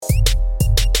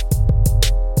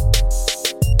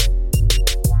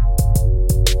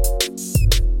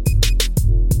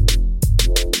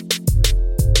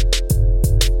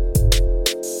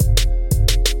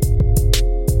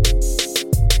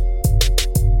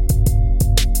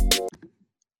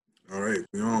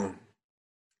We on.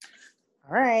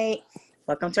 All right.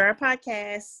 Welcome to our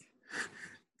podcast.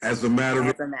 As a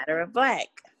matter of Black.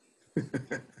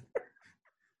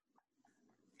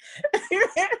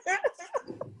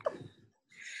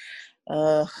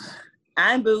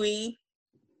 I'm Boowee.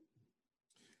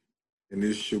 And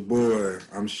it's your boy.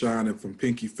 I'm shining from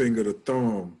pinky finger to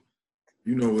thumb.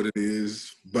 You know what it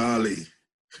is. Bolly.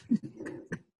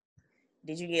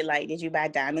 Did you buy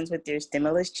diamonds with your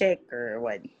stimulus check or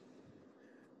what?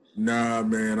 Nah,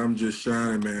 man, I'm just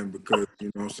shining, man, because, you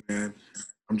know what I'm saying?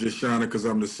 I'm just shining because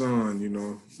I'm the sun, you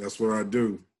know. That's what I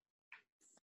do.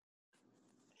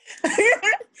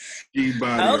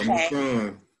 G-body, okay. I'm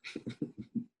the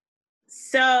sun.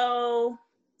 So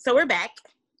we're back,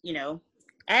 you know,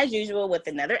 as usual with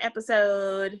another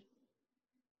episode.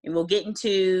 And we'll get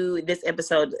into this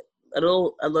episode a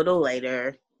little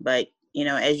later. But, you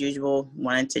know, as usual,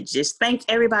 wanted to just thank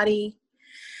everybody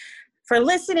for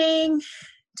listening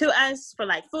to us, for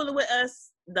fooling with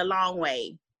us the long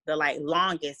way, the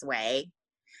longest way,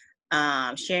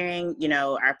 sharing, you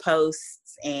know, our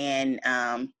posts and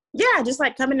just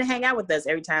coming to hang out with us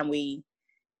every time we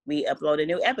upload a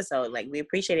new episode. We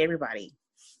appreciate everybody.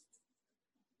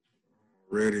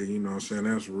 Ready, you know what I'm saying?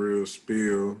 That's real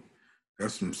spill.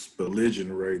 That's some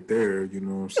religion right there, you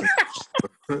know what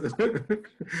I'm saying?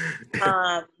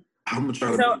 I'm gonna try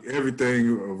to make everything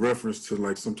a reference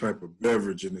to some type of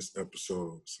beverage in this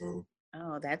episode. So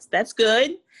that's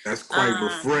good. That's quite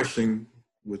refreshing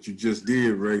what you just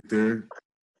did right there.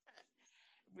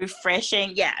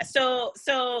 Refreshing, yeah. So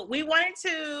we wanted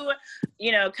to,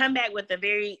 you know, come back with a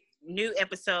very new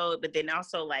episode, but then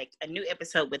also a new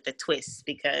episode with a twist,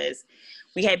 because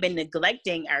we had been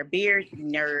neglecting our beer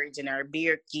nerds and our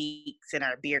beer geeks and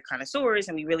our beer connoisseurs,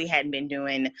 and we really hadn't been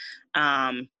doing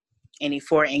any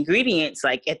 4 ingredients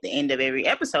at the end of every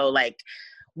episode.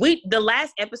 The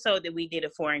last episode that we did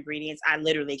of 4 ingredients, I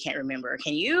literally can't remember.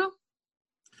 Can you?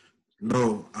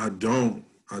 No, I don't,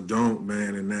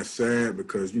 man, and that's sad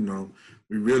because, you know,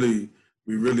 we really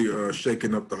are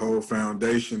shaking up the whole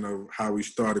foundation of how we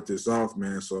started this off,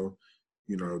 man. So,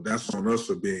 you know, that's on us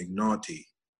for being naughty.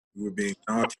 We were being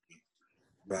naughty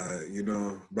by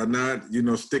not, you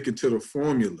know, sticking to the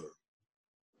formula.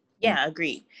 Yeah,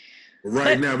 agreed.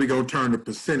 But now we're gonna turn the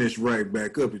percentage right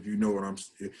back up if you know what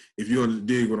if you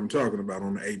dig what I'm talking about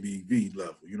on the ABV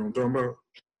level. You know what I'm talking about?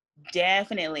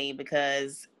 Definitely,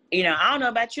 because, you know, I don't know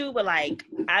about you, but I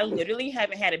literally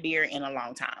haven't had a beer in a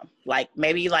long time.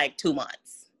 Maybe 2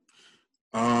 months.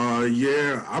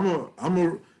 Yeah, I'm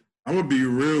gonna be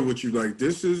real with you.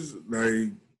 This is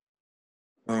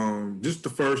just the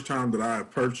first time that I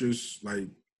purchased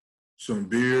some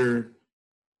beer,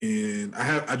 and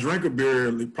I drank a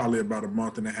beer probably about a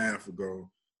month and a half ago.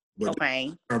 But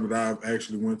okay. The time that I've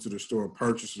actually went to the store and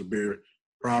purchased a beer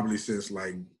probably since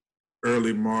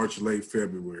early March, late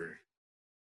February.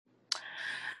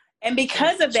 And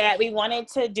because of that, we wanted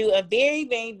to do a very,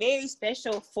 very, very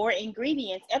special 4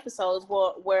 ingredients episodes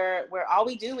where all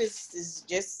we do is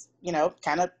just, you know,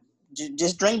 kind of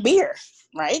just drink beer,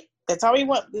 right? That's all we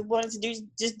want. We wanted to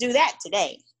just do that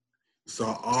today. So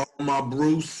all my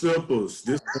brew sippers,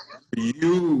 this is for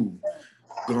you.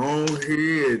 Go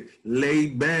ahead, lay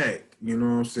back. You know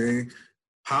what I'm saying?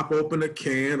 Pop open a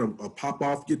can or pop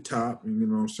off your top. And you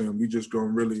know what I'm saying? We just gonna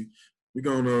really. We're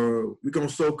gonna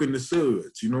soak in the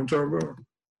suds. You know what I'm talking about?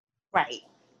 Right.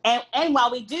 And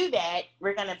while we do that,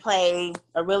 we're gonna play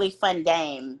a really fun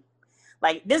game.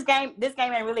 This game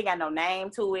ain't really got no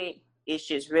name to it. It's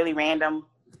just really random.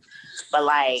 But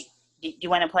do you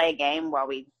want to play a game while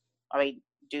we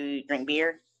do drink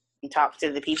beer and talk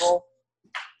to the people?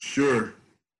 Sure.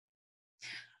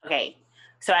 Okay.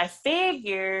 So I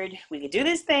figured we could do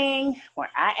this thing where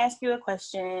I ask you a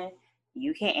question,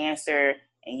 you can answer,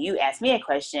 and you ask me a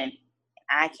question, and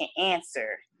I can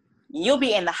answer. You'll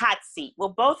be in the hot seat. We'll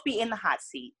both be in the hot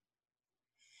seat.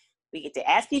 We get to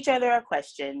ask each other a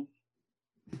question.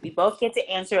 We both get to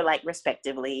answer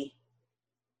respectively.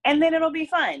 And then it'll be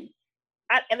fun.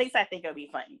 At least I think it'll be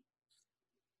fun.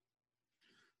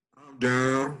 I'm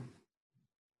down.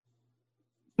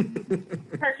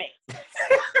 Perfect.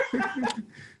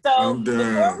 So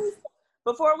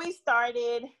before we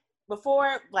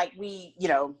you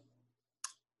know,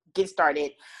 get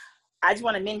started, I just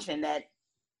want to mention that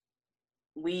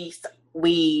we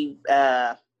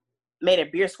made a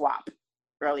beer swap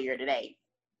earlier today.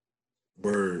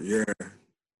 Word, yeah.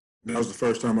 That was the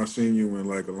first time I seen you in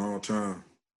a long time.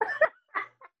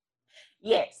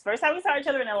 Yes, first time we saw each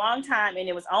other in a long time, and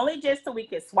it was only just so we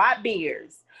could swap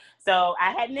beers. So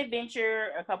I had an adventure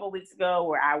a couple of weeks ago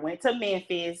where I went to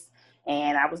Memphis,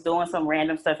 and I was doing some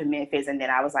random stuff in Memphis, and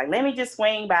then I was like, let me just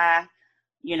swing by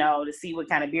to see what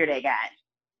kind of beer they got.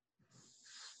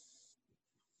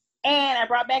 And I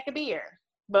brought back a beer.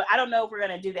 But I don't know if we're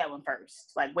going to do that one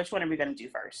first. Like, which one are we going to do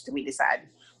first? Did we decide?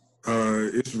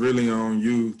 It's really on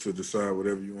you to decide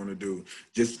whatever you want to do.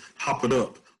 Just hop it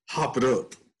up. Hop it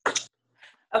up.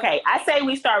 Okay, I say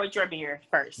we start with your beer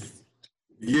first.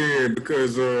 Yeah,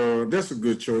 because that's a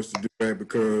good choice to do that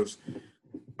because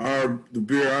the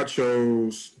beer I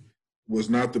chose was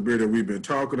not the beer that we've been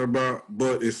talking about,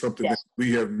 but it's something that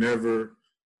we have never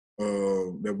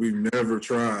that we've never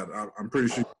tried. I'm pretty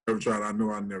sure you've never tried. I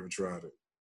know I never tried it.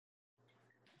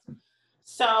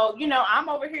 So, I'm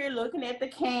over here looking at the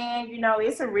can.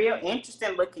 It's a real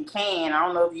interesting looking can. I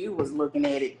don't know if you was looking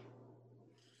at it.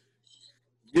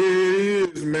 Yeah,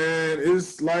 it is, man.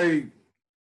 It's like,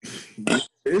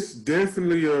 it's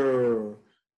definitely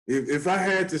if I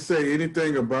had to say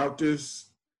anything about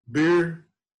this beer,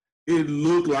 it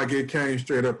looked like it came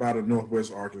straight up out of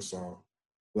Northwest Arkansas.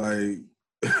 Like,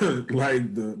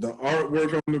 like the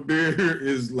artwork on the beer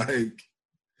is like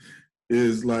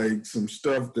some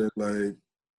stuff that like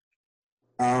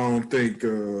I don't think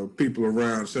people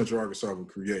around Central Arkansas would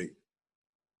create.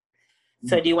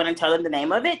 So do you want to tell them the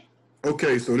name of it?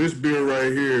 Okay, so this beer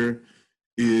right here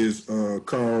is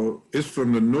it's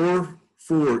from the North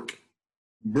Fork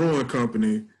Brewing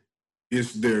Company.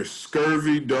 It's their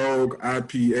Scurvy Dog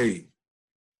IPA.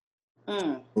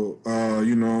 So,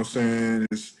 you know what I'm saying?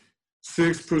 It's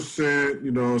 6%,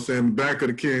 you know what I'm saying? The back of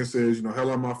the can says,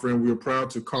 hello, my friend, we are proud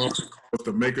to call us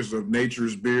the makers of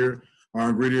nature's beer.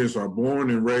 Our ingredients are born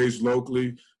and raised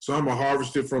locally. Some are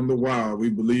harvested from the wild. We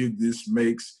believe this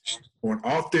makes for an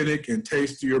authentic and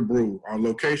tastier brew. Our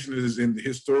location is in the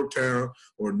historic town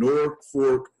of North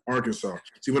Fork, Arkansas.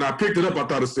 See, when I picked it up, I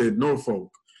thought it said Norfolk.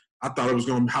 I thought it was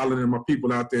going to be hollering at my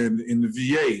people out there in the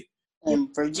VA.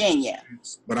 In Virginia.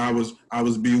 But I was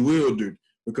bewildered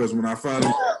because when I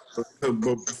finally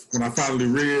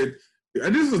read,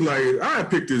 and this is like, I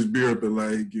picked this beer up at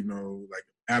like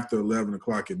after 11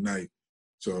 o'clock at night.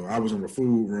 So I was on a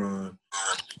food run.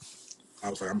 I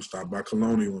was like, I'm gonna stop by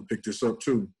Colonial and pick this up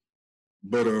too.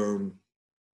 But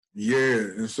yeah,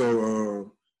 and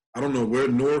so I don't know where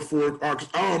Norfolk,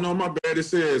 Arkansas. Oh no, my bad. It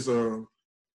says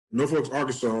Norfolk,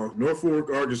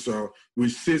 Arkansas,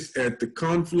 which sits at the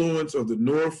confluence of the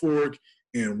Norfolk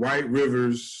and White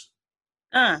Rivers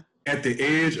at the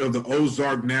edge of the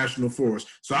Ozark National Forest.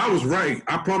 So I was right.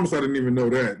 I promise I didn't even know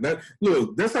that.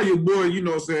 Look, that's how your boy,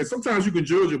 saying sometimes you can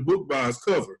judge a book by its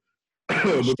cover.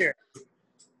 Sure.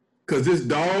 Because this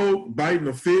dog biting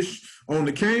a fish on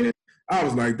the can, I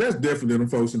was like, that's definitely them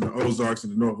folks in the Ozarks in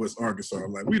the Northwest Arkansas.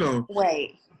 Like, we don't.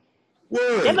 Wait.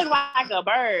 What? That looks like a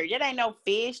bird. That ain't no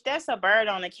fish. That's a bird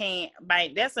on the can.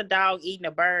 That's a dog eating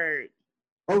a bird.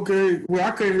 Okay. Well,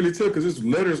 I can't really tell because there's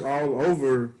letters all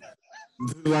over,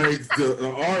 like the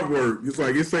artwork. It's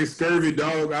like it say Scurvy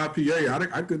Dog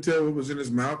IPA. I couldn't tell what was in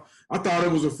his mouth. I thought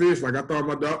it was a fish. Like I thought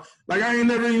my dog. Like I ain't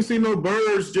never even seen no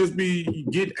birds just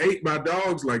get ate by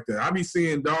dogs like that. I be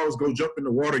seeing dogs go jump in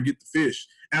the water and get the fish.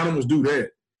 Animals do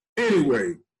that.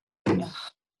 Anyway, you know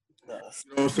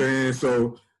what I'm saying?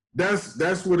 So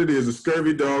that's what it is. A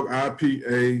Scurvy Dog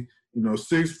IPA.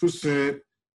 6%.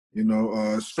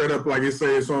 Straight up like it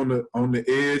says, it's on the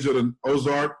edge of the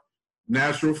Ozark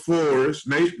National Forest.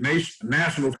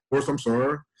 National Forest. I'm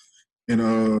sorry.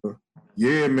 And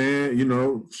yeah,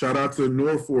 man. Shout out to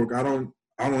Norfolk. I don't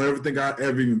ever think I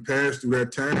ever even passed through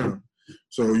that town.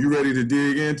 So you ready to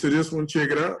dig into this one?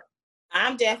 Check it out.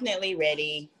 I'm definitely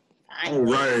ready. All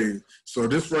right. So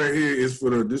this right here is for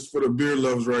the beer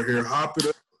lovers right here. Hop it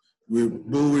up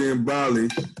with Boowee and Bolly.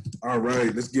 All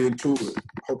right, let's get into it.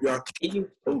 Hope y'all.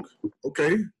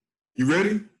 Okay. You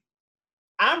ready?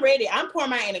 I'm ready. I'm pouring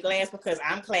mine in a glass because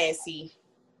I'm classy.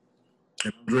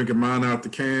 And I'm drinking mine out the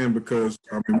can because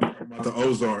I'm about the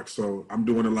Ozarks, so I'm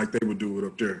doing it like they would do it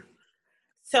up there.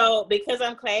 So because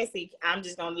I'm classy, I'm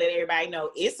just gonna let everybody know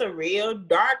it's a real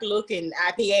dark looking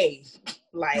IPA.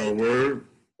 Like, no word.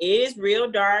 It is real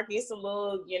dark. It's a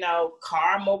little,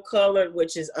 caramel colored,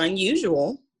 which is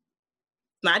unusual.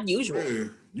 Not usual. Yeah,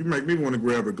 you make me want to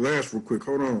grab a glass real quick.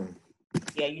 Hold on.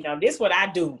 Yeah, this is what I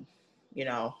do.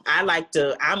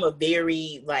 I'm a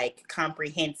very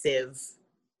comprehensive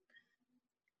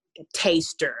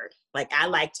taster. Like I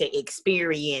like to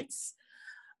experience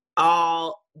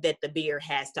all that the beer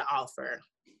has to offer.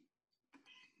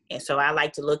 And so I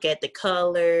like to look at the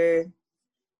color.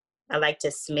 I like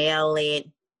to smell it.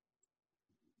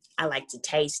 I like to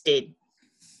taste it.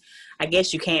 I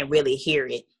guess you can't really hear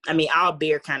it. I mean, all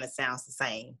beer kind of sounds the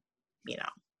same,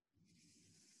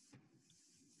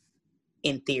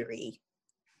 in theory.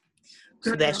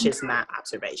 So that's just my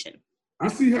observation. I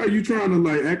see how you trying to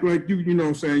like act like you know what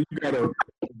I'm saying, you got a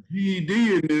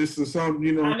GED in this or something,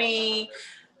 you know. I mean,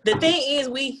 the thing is,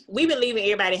 we've been leaving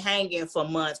everybody hanging for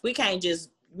months. We can't just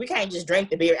drink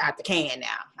the beer out the can now.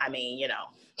 I mean, you know.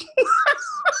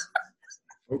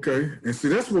 Okay, and see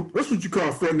that's what you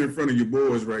call friendly in front of your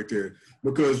boys right there,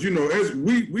 because you know as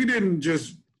we didn't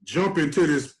just jump into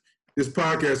this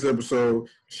podcast episode.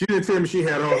 She didn't tell me she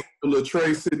had all the little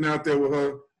tray sitting out there with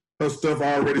her stuff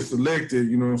already selected.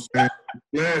 You know what I'm saying?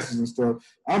 Glasses and stuff.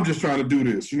 I'm just trying to do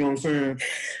this. You know what I'm saying?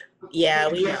 Yeah,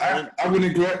 I went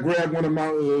and grabbed one of my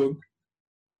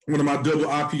double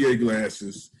IPA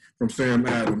glasses from Sam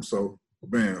Adams. So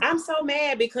bam. I'm so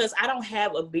mad because I don't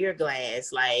have a beer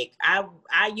glass. Like I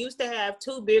used to have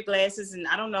 2 beer glasses, and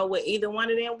I don't know where either one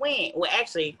of them went. Well,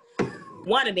 actually,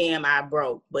 one of them I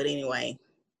broke. But anyway,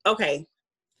 okay.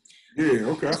 Yeah,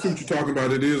 okay. I see what you're talking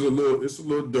about. It's a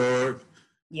little dark.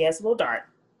 Yeah, it's a little dark.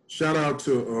 Shout out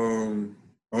to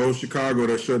old Chicago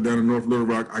that shut down in North Little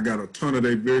Rock. I got a ton of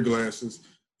their beer glasses,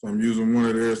 so I'm using one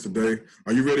of theirs today.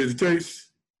 Are you ready to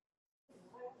taste?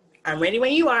 I'm ready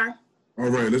when you are. All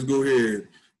right, let's go ahead.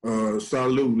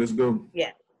 Salud, let's go.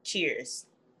 Yeah, cheers.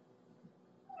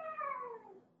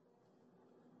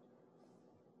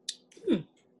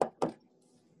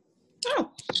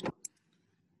 Oh.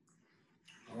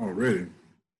 Already.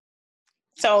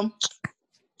 So,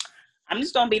 I'm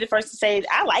just going to be the first to say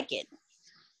I like it.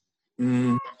 Let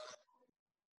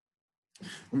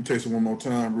me taste it one more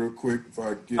time real quick if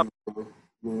I get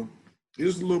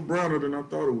it's a little browner than I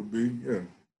thought it would be. Yeah.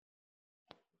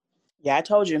 Yeah, I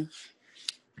told you.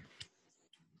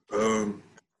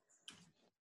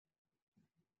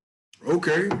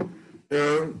 Okay.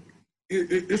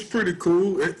 It's pretty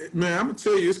cool. Man, I'm going to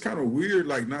tell you, it's kind of weird,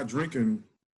 like not drinking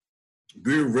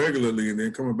beer regularly and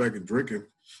then coming back and drinking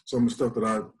some of the stuff that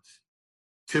I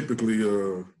typically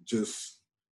just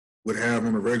would have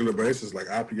on a regular basis, like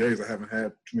IPAs. I haven't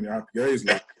had too many IPAs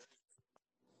lately.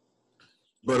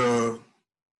 But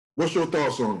what's your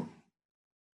thoughts on them?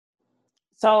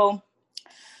 So,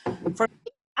 for me,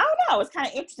 I don't know. It's kind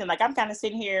of interesting. Like I'm kind of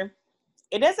sitting here.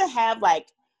 It doesn't have like.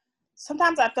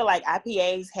 Sometimes I feel like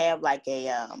IPAs have like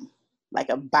a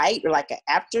bite or like an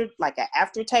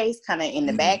aftertaste kind of in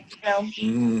the back.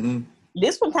 You know,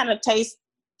 This one kind of tastes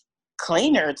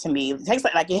cleaner to me. It tastes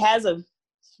like it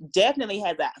definitely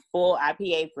has a full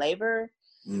IPA flavor,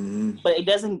 but it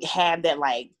doesn't have that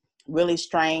like really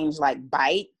strange like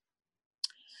bite.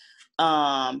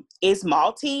 It's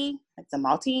malty. It's a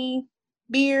malty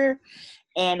beer,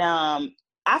 and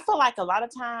I feel like a lot of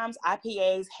times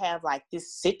IPAs have like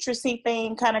this citrusy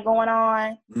thing kind of going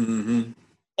on,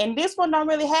 and this one don't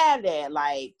really have that.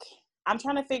 Like I'm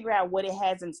trying to figure out what it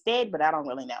has instead, but I don't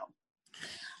really know.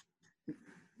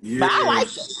 Yeah. But I like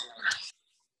it.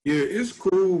 Yeah, it's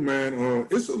cool, man.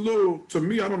 It's a little, to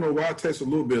me, I don't know why it tastes a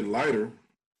little bit lighter.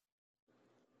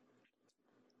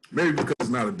 Maybe because it's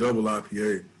not a double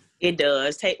IPA. It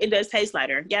does. It does taste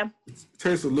lighter. Yeah. It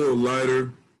tastes a little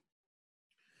lighter.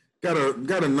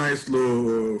 Got a nice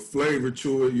little flavor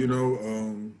to it, you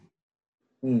know.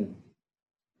 You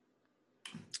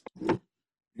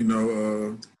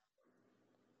know,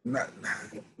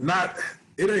 not.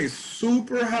 It ain't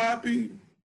super hoppy.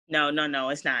 No,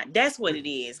 it's not. That's what it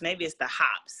is. Maybe it's the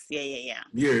hops. Yeah.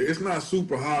 Yeah, it's not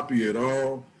super hoppy at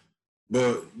all.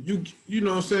 But you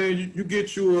know what I'm saying? You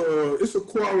get you it's a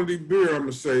quality beer, I'm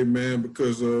gonna say, man,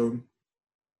 because you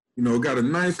know, it got a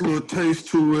nice little taste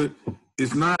to it.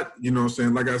 It's not, you know what I'm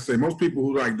saying, like I say, most people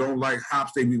who like don't like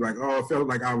hops, they be like, oh, it felt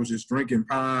like I was just drinking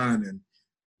pine, and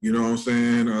you know what I'm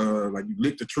saying, like you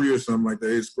licked a tree or something like that.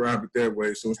 They describe it that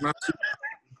way. So it's not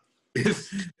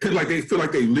it's like they feel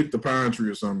like they licked the pine tree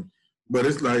or something. But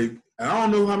it's like, I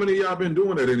don't know how many of y'all been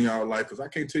doing that in y'all life, because I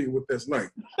can't tell you what that's like.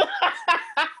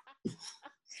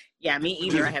 Yeah, me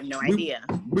either. I have no idea.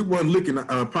 We weren't licking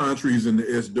pine trees in the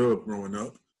S-Dub growing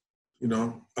up, you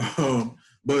know.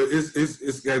 But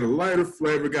it's got a lighter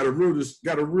flavor, got a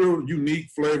real unique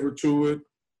flavor to it,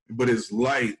 but it's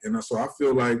light. And so I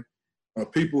feel like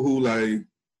people who like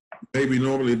maybe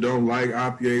normally don't like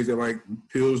IPAs, that like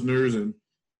Pilsners and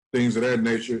things of that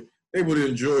nature, they would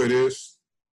enjoy this.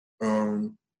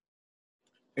 And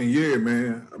yeah,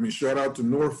 man, I mean, shout out to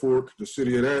Norfolk, the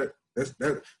city of that.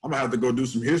 That I'm gonna have to go do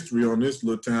some history on this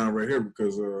little town right here,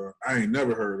 because I ain't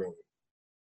never heard of it.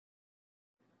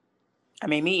 I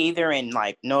mean, me either, and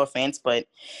like, no offense, but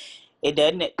it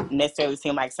doesn't necessarily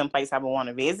seem like someplace I would want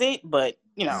to visit. But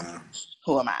you know,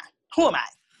 who am I?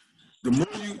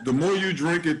 The more you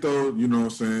drink it, though, you know what I'm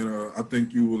saying. I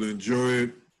think you will enjoy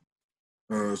it.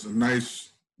 It's a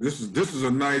nice. This is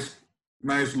a nice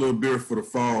little beer for the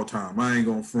fall time. I ain't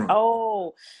gonna front.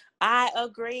 Oh, I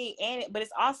agree, but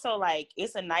it's also like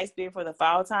it's a nice beer for the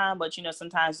fall time. But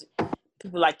sometimes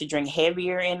people like to drink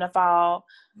heavier in the fall.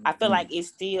 I feel like it's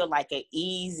still like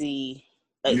easy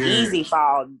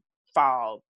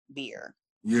fall beer.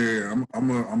 Yeah, I'm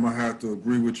gonna have to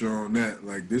agree with you on that.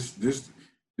 Like this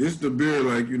the beer,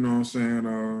 like, you know what I'm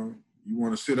saying, you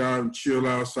want to sit out and chill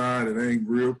outside. It ain't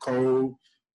real cold,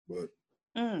 but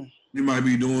you might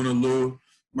be doing a little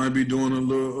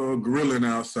grilling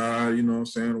outside, you know what I'm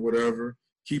saying, whatever.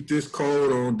 Keep this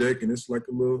cold on deck, and it's like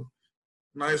a little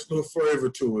nice little flavor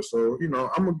to it. So,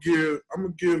 I'm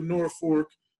gonna give Norfolk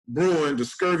Brewing the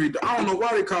scurvy. I don't know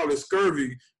why they call it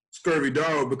scurvy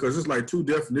dog, because it's like two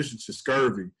definitions to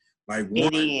scurvy. Like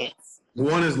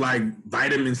one is like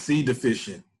vitamin C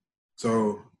deficient.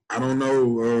 So I don't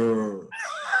know.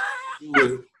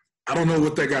 I don't know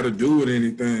what they got to do with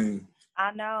anything.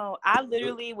 I know. I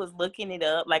literally was looking it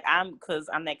up. Like because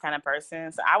I'm that kind of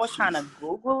person. So I was trying to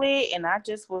Google it, and I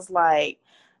just was like,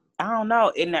 I don't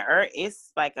know.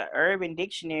 It's like an Urban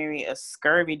Dictionary. A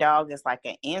scurvy dog is like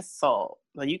an insult.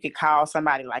 So you could call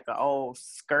somebody like an old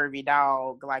scurvy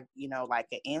dog, like like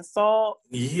an insult.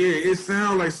 Yeah, it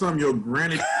sounds like something your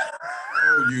granny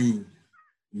call you.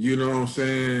 You know what I'm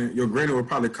saying? Your granny would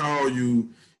probably call you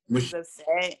when she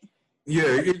upset.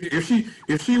 Yeah,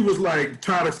 if she was like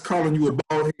tired of calling you a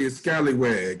bald head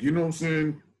scallywag, you know what I'm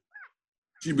saying?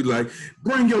 She'd be like,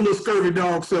 "Bring your little scurvy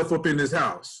dog self up in this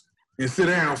house and sit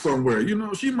down somewhere."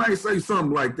 She might say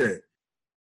something like that.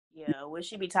 Yeah, would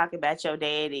she be talking about your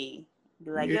daddy?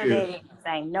 Be like, your daddy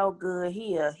ain't no good.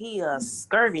 He a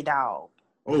scurvy dog.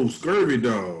 Oh, scurvy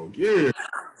dog. Yeah.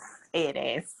 Head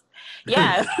ass.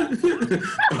 Yeah.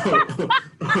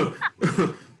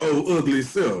 Oh, ugly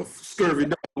self. Scurvy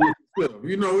dog. Self.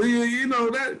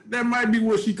 That might be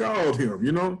what she called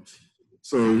him,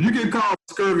 So you get called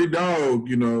scurvy dog,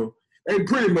 they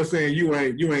pretty much saying you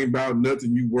ain't about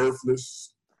nothing, you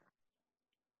worthless.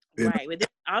 Right, but it's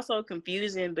also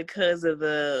confusing because of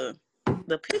the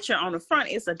picture on the front.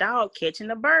 It's a dog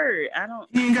catching a bird.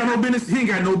 He ain't got no business. He ain't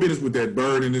got no business with that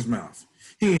bird in his mouth.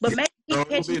 But maybe he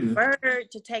catches a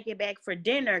bird to take it back for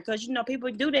dinner, because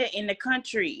people do that in the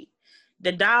country.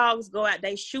 The dogs go out,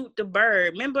 they shoot the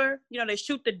bird. Remember, they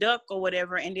shoot the duck or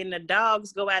whatever, and then the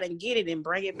dogs go out and get it and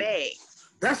bring it back.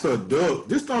 That's a duck.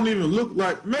 This don't even look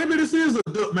like. Maybe this is a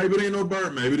duck. Maybe it ain't no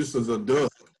bird. Maybe this is a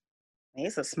duck.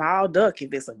 It's a small duck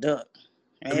if it's a duck.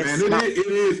 Man,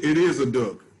 it is a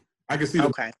duck. I can see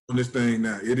on this thing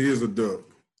now. It is a duck.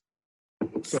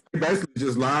 So he basically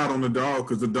just lied on the dog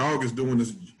because the dog is doing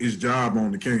his job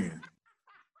on the can.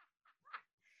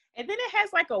 And then it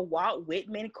has like a Walt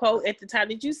Whitman quote at the top.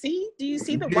 Do you see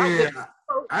the Walt Whitman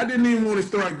quote? I didn't even want to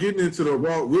start getting into the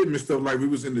Walt Whitman stuff like we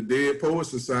was in the Dead Poets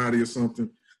Society or something.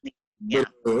 Yeah.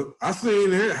 But I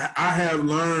seen it. I have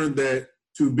learned that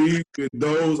to be with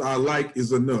those I like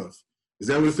is enough. Is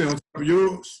that what it says on top of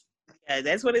yours? Yeah,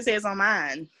 that's what it says on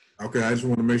mine. Okay, I just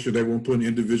want to make sure they won't put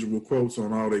individual quotes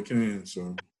on all they can.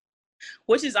 So,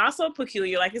 which is also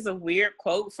peculiar. Like, it's a weird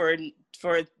quote for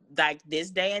like this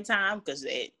day and time, because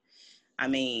I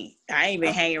ain't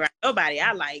been hanging around nobody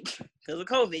I like because of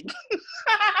COVID.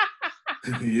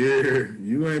 Yeah,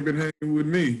 you ain't been hanging with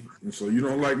me, and so you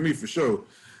don't like me for sure.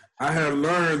 I have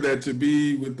learned that to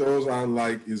be with those I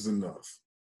like is enough.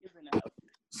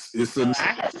 It's enough.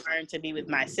 I have learned to be with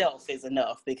myself is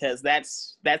enough, because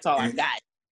that's all I've got.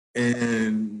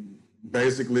 And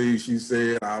basically, she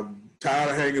said, "I'm tired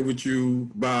of hanging with you,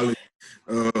 Bolly.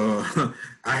 I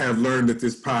have learned that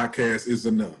this podcast is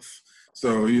enough."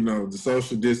 So, the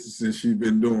social distancing she's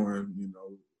been doing,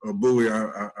 Boowee,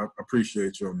 I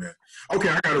appreciate you on that. Okay,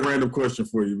 I got a random question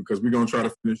for you, because we're going to try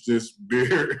to finish this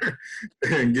beer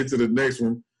and get to the next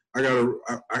one. I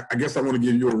guess I want to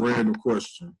give you a random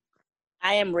question.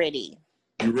 I am ready.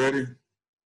 You ready?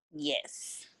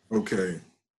 Yes. Okay.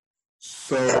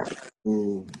 So,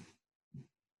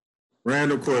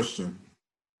 random question.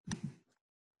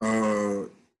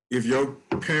 If your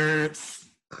parents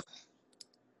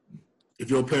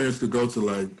could go to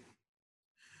like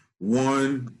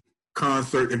one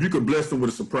concert, if you could bless them with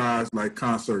a surprise like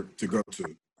concert to go to,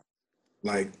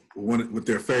 like one with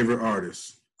their favorite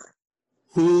artist,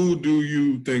 who do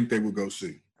you think they would go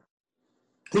see?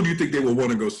 Who do you think they would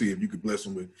want to go see if you could bless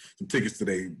them with some tickets to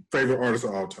their favorite artist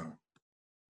of all time?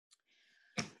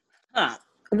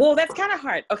 Well, that's kind of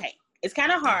hard. Okay, it's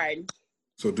kind of hard.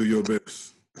 So do your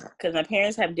best. Because my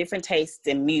parents have different tastes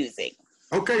in music.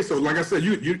 Okay, so like I said,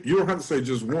 you don't have to say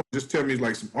just one. Just tell me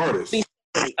like some artists.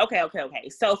 Okay.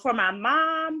 So for my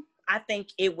mom, I think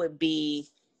it would be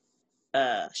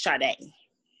Sade.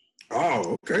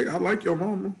 Oh, okay. I like your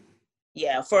mama.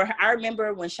 Yeah, I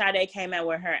remember when Sade came out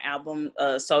with her album,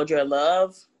 Soldier of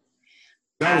Love.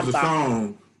 That was the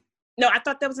song. No, I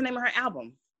thought that was the name of her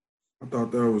album. I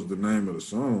thought that was the name of the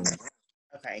song.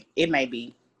 Okay, it may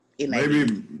be.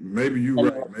 Maybe you're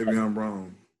right. Maybe I'm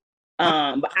wrong.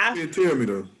 But you didn't tell me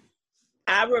though.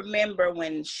 I remember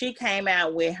when she came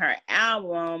out with her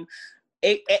album.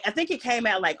 I think it came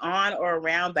out like on or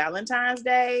around Valentine's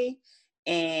Day.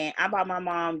 And I bought my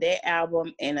mom that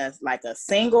album in a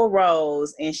single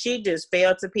rose, and she just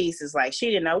fell to pieces. Like she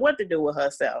didn't know what to do with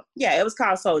herself. Yeah, it was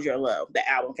called Soldier of Love. The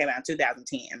album came out in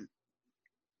 2010.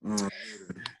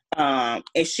 And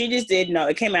she just didn't know.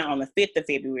 It came out on the 5th of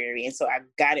February, and so I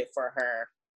got it for her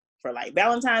for like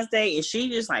Valentine's Day, and she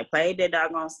just like played that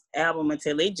doggone album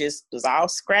until it just was all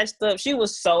scratched up. She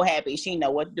was so happy. She didn't know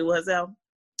what to do with herself.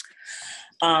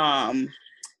 And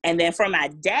then for my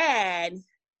dad,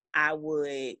 I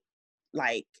would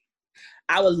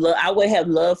have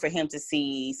loved for him to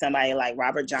see somebody like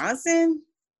Robert Johnson,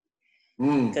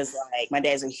 because like my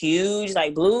dad's a huge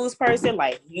like blues person,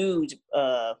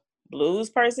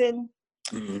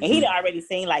 and he'd already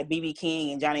seen like B.B.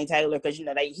 King and Johnny Taylor, because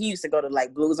he used to go to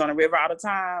like Blues on the River all the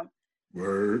time.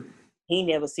 Word. He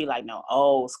never see like no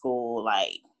old school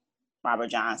like Robert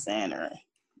Johnson or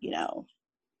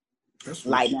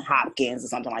Lightning Hopkins or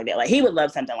something like that. Like he would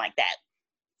love something like that.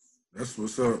 That's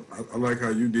what's up. I like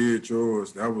how you did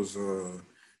yours. That was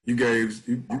you gave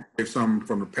something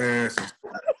from the past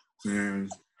and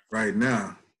right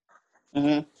now.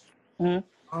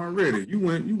 Already, you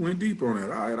went deep on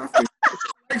that. All right, I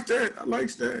like that. I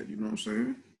like that. You know what I'm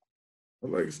saying? I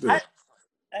like that.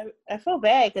 I feel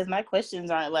bad because my questions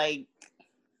aren't like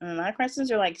my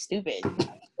questions are like stupid.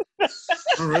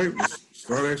 All right, well,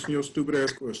 start asking your stupid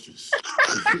ass questions.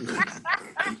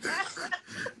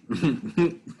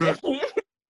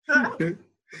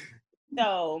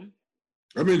 So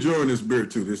I'm enjoying this beer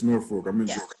too. This Norfolk. I'm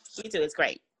enjoying it. Me too. It's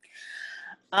great.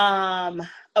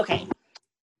 Okay.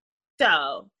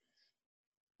 So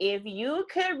if you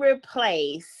could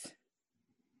replace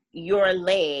your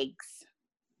legs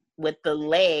with the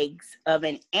legs of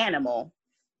an animal,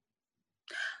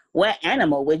 what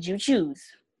animal would you choose?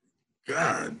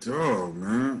 God, dog,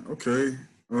 man. Okay.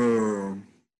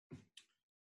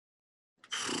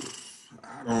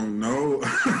 I don't know.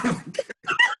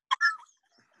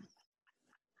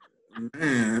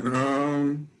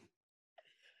 Man,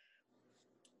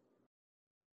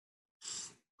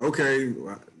 okay,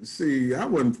 see, I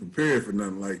wasn't prepared for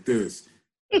nothing like this.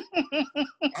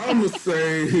 I'm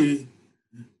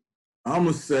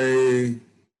gonna say,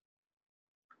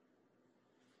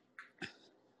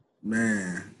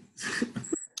 man.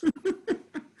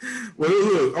 Well,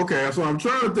 look, okay, so I'm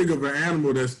trying to think of an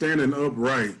animal that's standing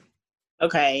upright.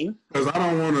 Okay. Because I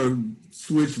don't want to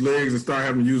switch legs and start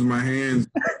having to use my hands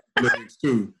and legs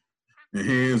too. And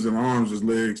hands and arms as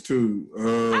legs too.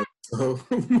 Because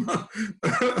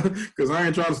I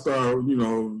ain't trying to start,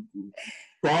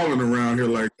 crawling around here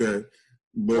like that.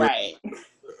 But, right.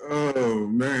 Oh,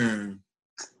 man.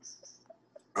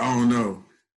 I don't know.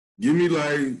 Give me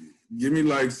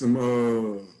some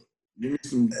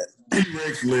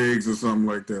T-Rex legs or something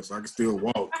like that so I can still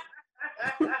walk.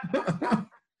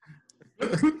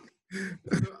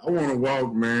 I want to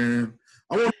walk, man.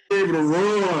 I want to be able to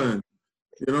run.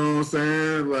 You know what I'm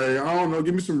saying? Like, I don't know,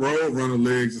 give me some road runner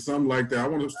legs or something like that. I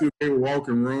want to still be able to walk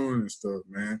and run and stuff,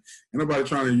 man. Ain't nobody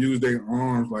trying to use their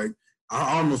arms. Like,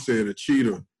 I almost said a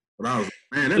cheetah, but I was like,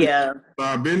 man,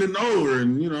 that bending over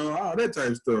and, all that type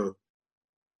of stuff.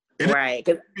 And right.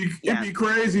 It'd be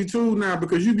crazy, too, now,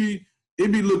 because it'd be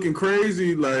looking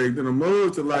crazy, like, in a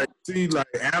mud to, like, see, like,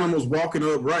 animals walking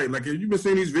upright. Like, have you been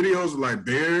seeing these videos of, like,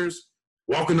 bears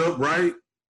walking upright?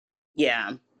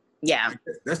 Yeah. Yeah. Like,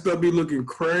 that stuff be looking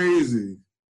crazy.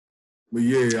 But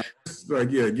yeah,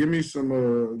 give me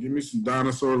some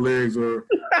dinosaur legs or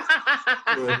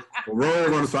a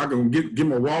road runner so I can get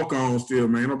my walk on still,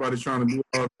 man. Nobody trying to do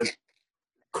all that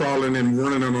crawling and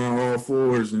running on all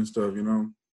fours and stuff,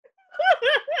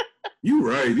 You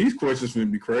right. These questions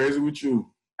finna be crazy with you.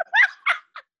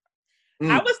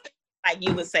 I was thinking like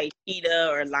you would say cheetah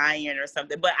or lion or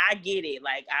something, but I get it.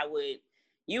 Like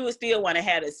you would still want to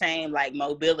have the same like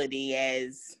mobility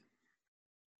as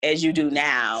you do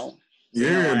now.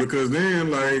 Yeah, because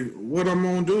then like what I'm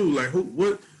gonna do? Like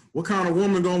what kind of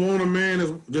woman gonna want a man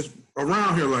that's just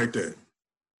around here like that?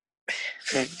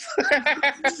 Can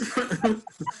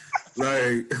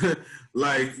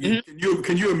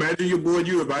you imagine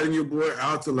you inviting your boy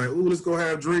out to like, ooh, let's go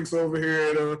have drinks over here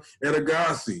at a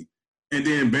Agassi, and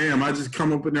then bam, I just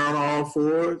come up in there on all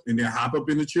fours and then hop up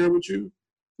in the chair with you.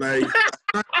 Like,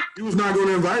 you was not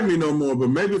gonna invite me no more.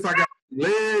 But maybe if I got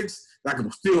legs, I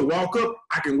can still walk up.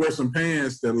 I can wear some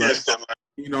pants that like,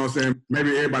 you know what I'm saying?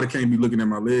 Maybe everybody can't be looking at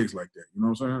my legs like that. You know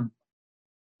what I'm saying?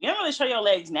 You don't really show your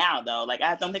legs now, though. Like,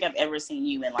 I don't think I've ever seen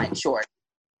you in, like, shorts.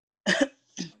 I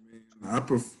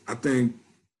mean, I think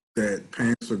that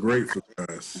pants are great for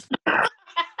guys.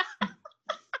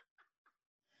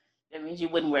 That means you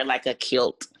wouldn't wear, like, a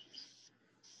kilt.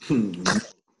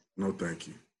 No, thank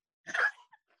you.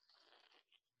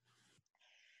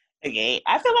 Okay,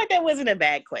 I feel like that wasn't a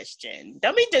bad question.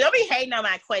 Don't be hating on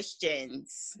my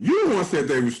questions. You the one said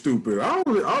they were stupid. All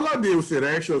I did was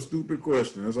say, ask you a stupid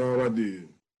question. That's all I did.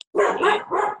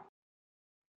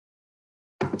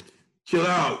 Chill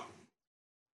out,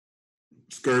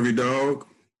 scurvy dog.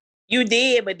 You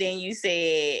did, but then you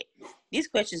said, these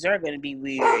questions are going to be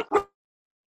weird.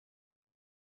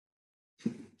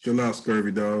 Chill out,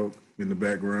 scurvy dog, in the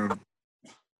background.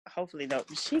 Hopefully, no.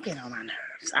 She get on my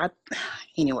nerves.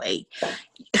 Anyway.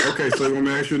 Okay, so you want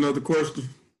me to ask you another question?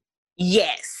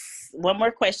 Yes. One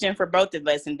more question for both of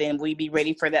us, and then we be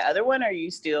ready for the other one, or are you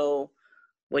still,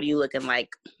 what are you looking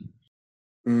like?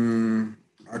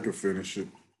 I could finish it.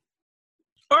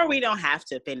 Or we don't have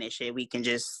to finish it. We can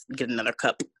just get another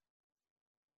cup.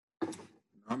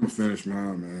 I'm going to finish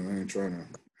mine, man. I ain't trying to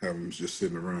have them just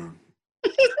sitting around.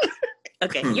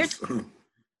 Okay.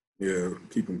 Yeah,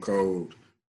 keep them cold.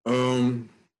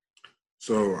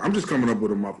 So I'm just coming up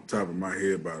with them off the top of my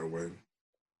head, by the way.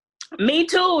 Me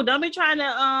too. Don't be trying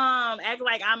to act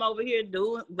like I'm over here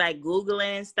doing like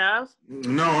Googling and stuff.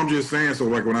 No, I'm just saying. So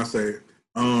like when I say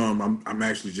I'm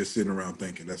actually just sitting around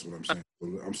thinking. That's what I'm saying. So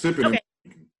I'm sipping and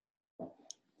thinking.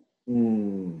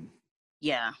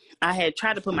 Yeah, I had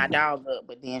tried to put my dog up,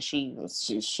 but then she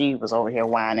was over here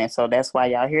whining. So that's why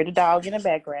y'all hear the dog in the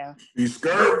background. She's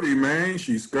scurvy, man.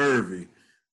 She's scurvy.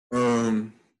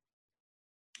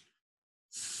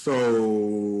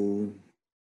 So,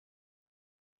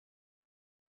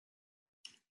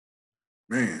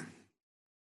 man.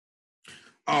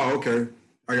 Oh, okay.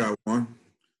 I got one.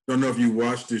 Don't know if you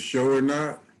watched this show or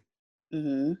not.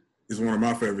 Mm-hmm. It's one of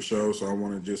my favorite shows, so I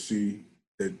want to just see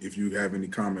that if you have any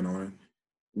comment on it.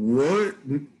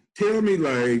 Tell me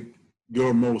like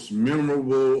your most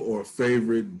memorable or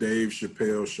favorite Dave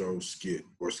Chappelle show skit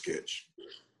or sketch.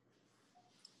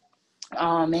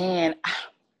 Oh man,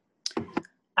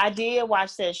 I did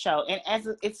watch that show, and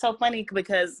it's so funny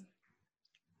because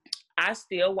I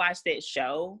still watch that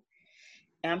show.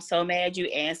 And I'm so mad you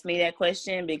asked me that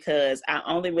question because I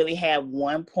only really have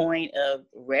one point of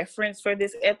reference for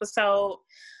this episode,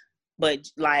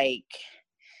 but like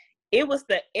it was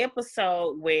the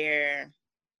episode where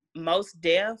Mos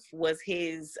Def was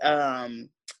his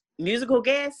musical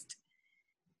guest.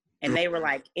 And they were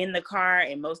like in the car,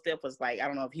 and Mos Def was like, I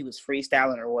don't know if he was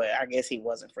freestyling or what. I guess he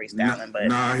wasn't freestyling, but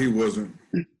nah, he wasn't.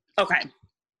 Okay.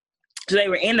 So they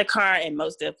were in the car, and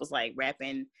Mos Def was like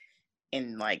rapping,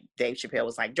 and like Dave Chappelle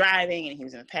was like driving, and he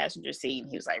was in the passenger seat,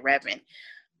 and he was like rapping.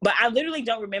 But I literally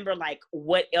don't remember like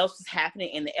what else was happening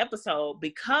in the episode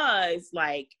because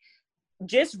like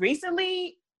just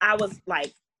recently I was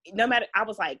like, I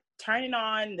was like turning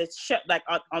on the show, like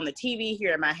on the TV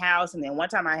here at my house. And then one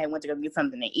time I had went to go get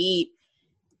something to eat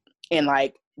and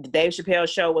like the Dave Chappelle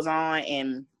show was on.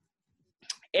 And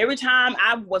every time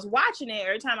I was watching it,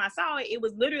 every time I saw it, it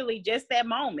was literally just that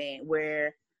moment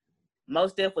where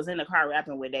Mos Def was in the car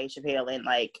rapping with Dave Chappelle. And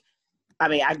like, I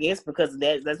mean, I guess because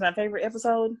that's my favorite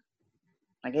episode,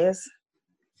 I guess.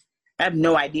 I have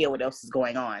no idea what else is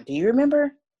going on. Do you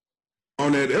remember?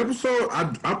 On that episode,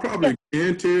 I probably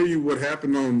can tell you what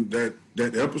happened on that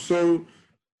episode,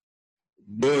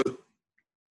 but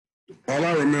all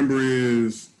I remember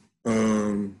is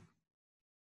from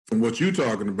what you're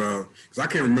talking about, because I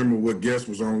can't remember what guest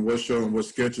was on what show and what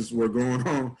sketches were going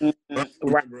on. Mm-hmm.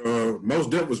 Right. Mos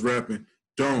Def was rapping,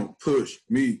 "Don't push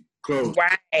me close."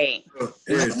 Right.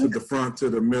 Edge to the front,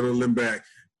 to the middle, and back.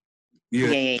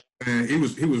 Yeah. And he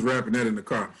was rapping that in the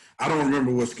car. I don't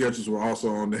remember what sketches were also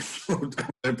on that show,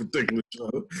 that particular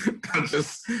show. I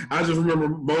just remember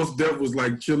Mos Def was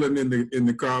like chilling in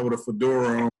the car with a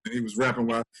fedora on, and he was rapping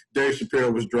while Dave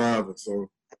Chappelle was driving. So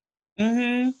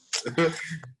I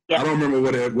don't remember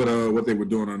what they were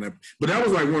doing on that, but that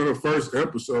was like one of the first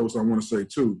episodes. I want to say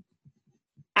too.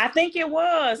 I think it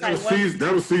was.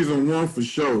 That was season 1 for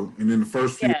sure, and then the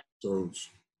first few episodes.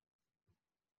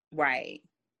 Right.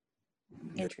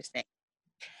 Interesting.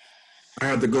 I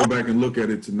have to go back and look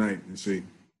at it tonight and see.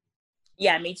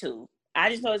 Yeah, me too. I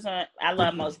just know I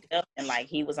love Mos Def, and like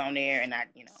he was on there, and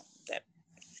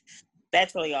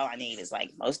that's really all I need is like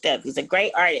Mos Def. He's a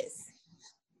great artist.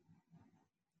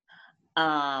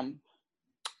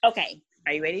 Okay,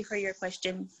 are you ready for your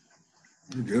question?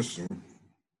 I guess so.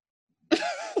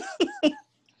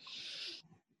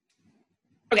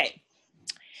 Okay.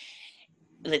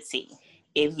 Let's see.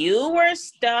 If you were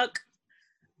stuck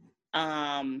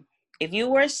alone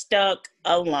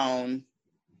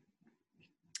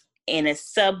in a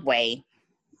subway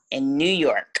in New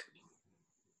York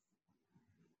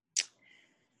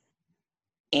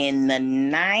in the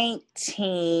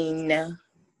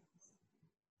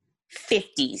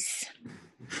 1950s,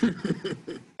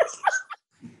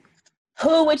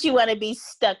 who would you want to be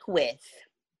stuck with?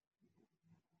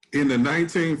 In the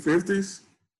 1950s?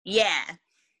 Yeah.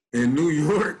 In New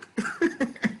York?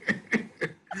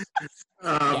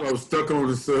 I was stuck on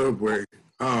the subway.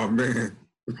 Oh, man.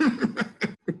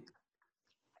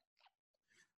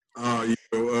 I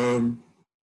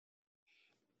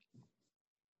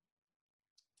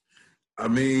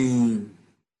mean,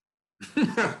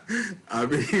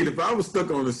 if I was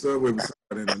stuck on the subway with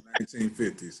somebody in the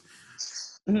 1950s,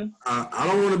 I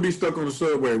don't want to be stuck on the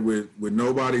subway with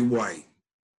nobody white.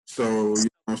 So, you know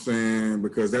what I'm saying?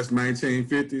 Because that's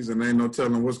 1950s and ain't no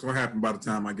telling what's going to happen by the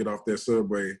time I get off that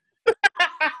subway.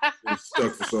 Been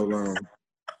stuck for so long.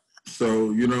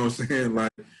 So, you know what I'm saying? Like,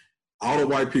 all the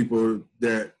white people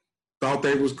that thought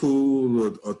they was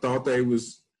cool or thought they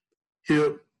was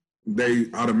hip, they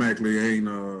automatically ain't,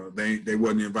 they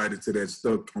wasn't invited to that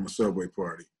stuck on the subway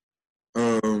party.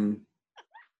 Man,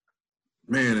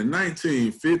 in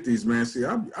 1950s, man, see,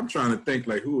 I'm trying to think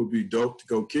like who would be dope to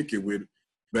go kick it with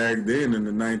back then in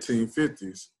the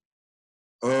 1950s.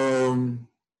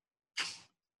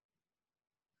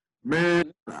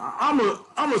 Man, I'm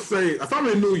gonna say if I'm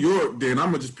in New York, then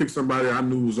I'm gonna just pick somebody I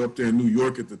knew was up there in New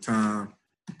York at the time,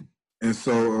 and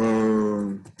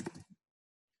so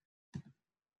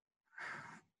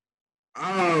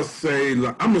I'm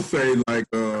gonna say like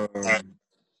I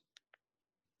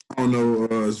don't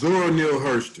know, Zora Neale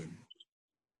Hurston.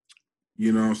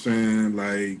 You know what I'm saying?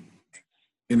 Like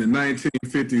in the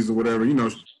 1950s or whatever, you know,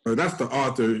 that's the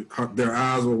author. Their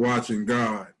eyes were watching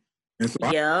God, and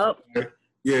so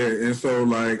and so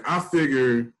like I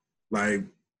figure like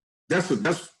that's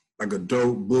like a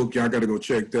dope book. Y'all got to go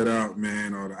check that out,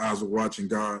 man. Or the eyes were watching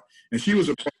God, and she was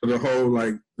a part of the whole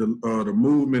like the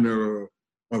movement of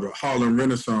the Harlem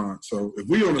Renaissance. So if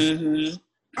we on the,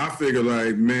 I figure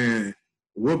like man,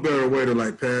 what better way to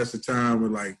like pass the time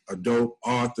with like a dope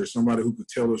author, somebody who could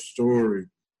tell a story.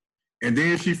 And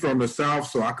then she from the South,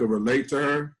 so I could relate to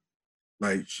her.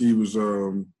 Like she was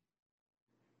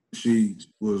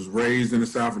raised in the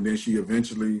South, and then she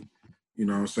eventually, you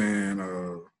know what I'm saying,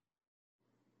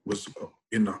 was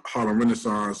in the Harlem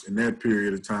Renaissance in that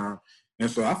period of time. And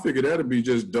so I figured that'd be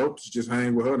just dope to just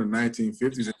hang with her in the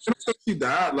 1950s. And she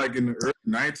died like in the early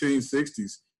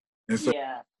 1960s. And so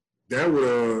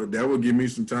that would give me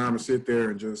some time to sit there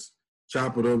and just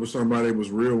chop it up with somebody. It was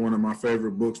real. One of my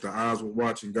favorite books, The Eyes Were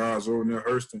Watching God, Zora Neale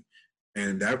Hurston.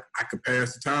 And that I could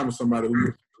pass the time with somebody who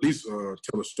would at least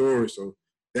tell a story. So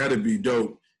that'd be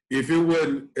dope. If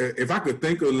I could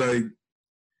think of like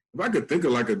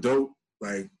a dope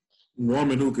like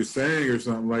woman who could sing or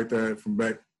something like that from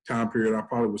back time period, I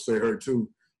probably would say her too.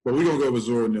 But we're gonna go with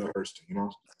Zora Neale Hurston, you know?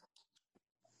 I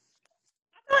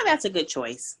feel like that's a good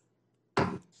choice.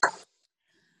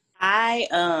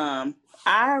 I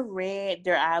read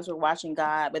Their Eyes Were Watching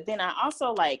God, but then I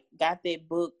also like got that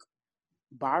book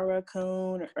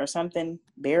Barracoon or something,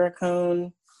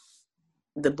 Barracoon,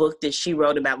 the book that she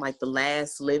wrote about like the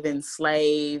last living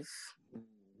slave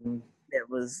that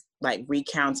was like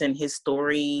recounting his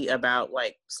story about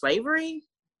like slavery.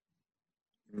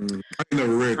 I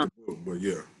never read the book, but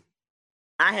yeah.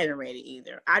 I haven't read it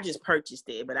either. I just purchased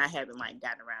it, but I haven't like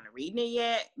gotten around to reading it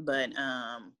yet. But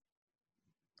I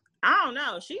don't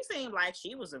know. She seemed like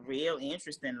she was a real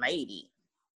interesting lady.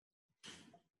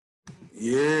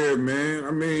 Yeah, man.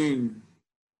 I mean,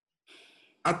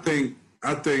 I think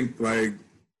like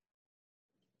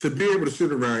to be able to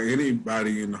sit around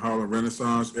anybody in the Harlem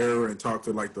Renaissance era and talk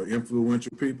to like the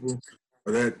influential people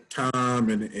of that time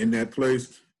and in that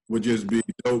place would just be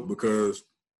dope because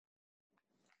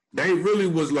they really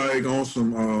was like on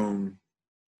some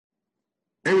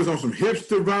they was on some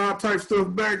hipster vibe type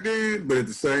stuff back then, but at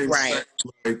the same time,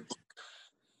 like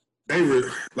they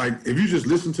were like if you just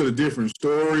listen to the different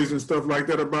stories and stuff like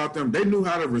that about them, they knew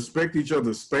how to respect each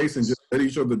other's space and just let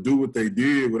each other do what they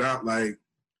did without like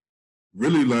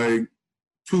really like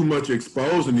too much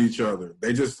exposing each other.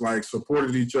 They just like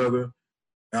supported each other.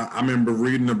 I remember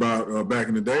reading about back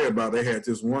in the day about they had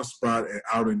this one spot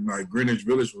out in like Greenwich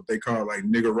Village, what they call like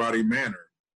Niggerati Manor.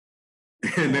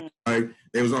 And then, like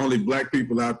there was only black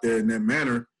people out there in that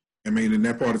manor. I mean, in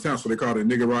that part of town, so they called it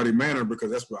Niggerati Manor because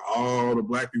that's where all the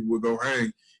black people would go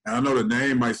hang. And I know the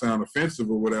name might sound offensive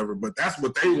or whatever, but that's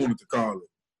what they wanted to call it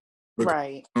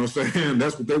Right. You know what I'm saying?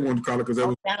 That's what they wanted to call it because that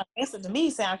was. Sound offensive to me.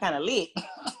 Sound kind of lit.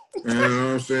 You know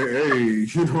what I'm saying? Hey,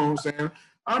 you know what I'm saying?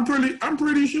 I'm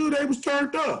pretty sure they was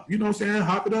turned up. You know what I'm saying?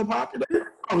 Hop it up.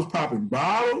 I was popping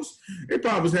bottles. They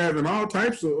probably was having all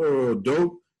types of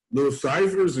dope little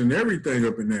ciphers and everything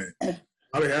up in there.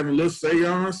 Probably having a little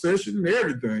seance session and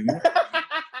everything.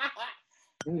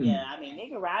 You know? Yeah, I mean,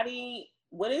 Niggerati,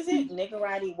 what is it?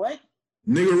 Niggerati what?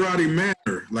 Niggerati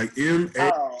Manor, like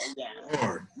M-A-R. Oh,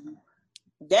 yeah.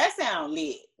 That sound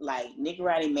lit. Like,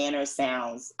 Niggerati Manor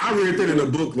sounds... I read that in a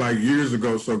book like years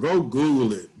ago, so go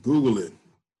Google it. Google it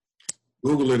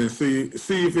and see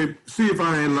if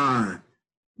I ain't lying.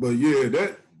 But yeah,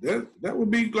 that would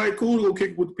be like cool to go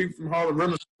kick with the people from Harlem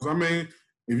Renaissance. I mean,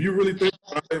 if you really think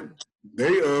about it,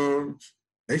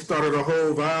 they started a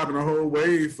whole vibe and a whole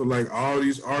wave for like all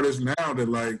these artists now that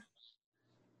like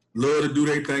love to do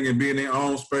their thing and be in their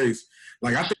own space.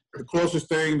 Like I think the closest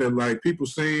thing that like people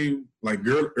seen like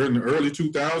in the early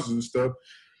 2000s and stuff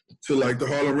to like the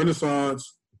Harlem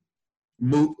Renaissance.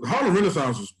 Harlem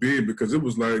Renaissance was big because it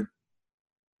was like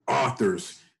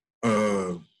authors,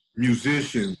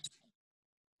 musicians,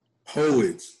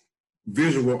 poets,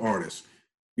 visual artists.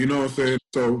 You know what I'm saying?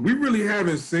 So we really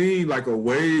haven't seen like a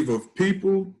wave of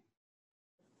people,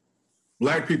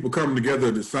 black people coming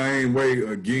together the same way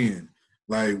again.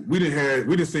 Like we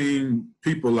didn't see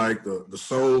people like the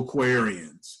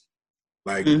Soulquarians,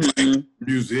 like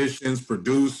musicians,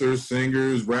 producers,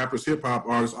 singers, rappers, hip hop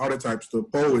artists, all that type of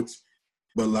stuff, poets.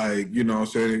 But like, you know what I'm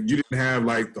saying, you didn't have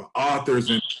like the authors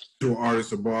and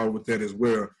artists involved with that as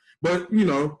well. But you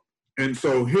know, and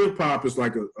so hip hop is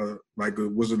like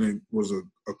was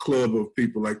a club of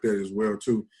people like that as well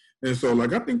too. And so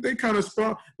like I think they kind of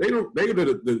they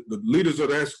the leaders of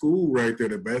that school right there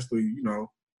that basically, you know,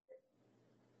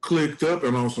 clicked up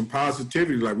and on some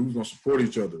positivity, like we was gonna support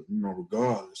each other, you know,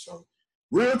 regardless. So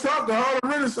real talk, the Harlem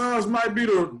Renaissance might be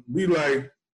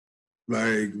like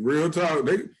real talk.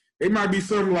 They might be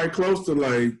something like close to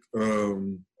like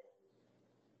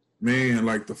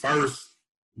like the first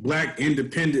black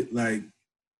independent like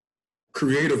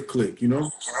creative clique, you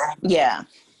know? Yeah.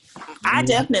 I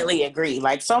definitely agree.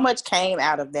 Like so much came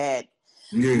out of that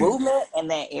movement and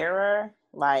that era.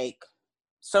 Like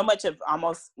so much of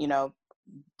almost, you know,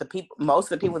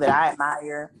 most of the people that I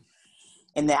admire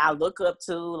and that I look up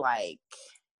to, like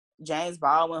James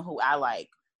Baldwin, who I like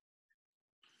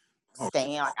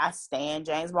stan. Like I stan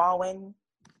James Baldwin.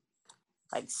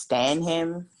 Like stan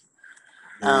him.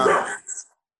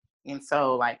 And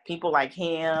so like people like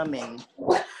him and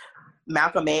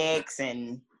Malcolm X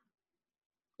and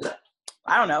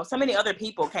I don't know, so many other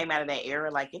people came out of that era.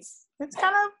 Like it was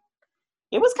kind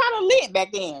of lit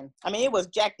back then. I mean, it was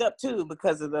jacked up too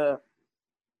because of the,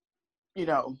 you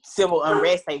know, civil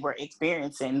unrest they were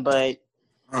experiencing. But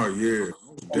in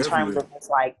terms of just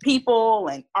like people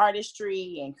and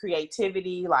artistry and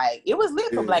creativity, like it was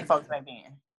lit for black folks back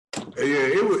then. Yeah,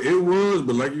 it was,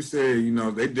 but like you said, you know,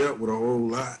 they dealt with a whole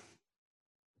lot.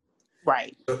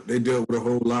 Right. They dealt with a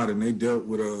whole lot, and they dealt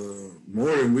with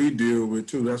more than we deal with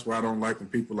too. That's why I don't like when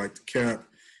people like to cap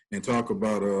and talk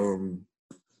about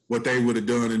what they would have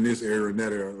done in this era and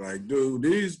that era. Like, dude,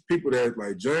 these people that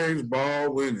like James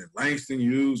Baldwin and Langston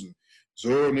Hughes and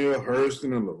Zora Neale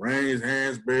Hurston and Lorraine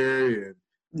Hansberry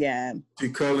and T.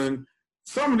 Cullen,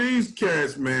 some of these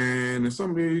cats, man, and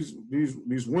some of these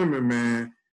women,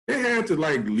 man, they had to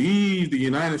like leave the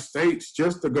United States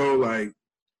just to go like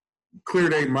clear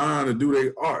their mind and do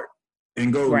their art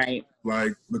and go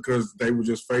like because they were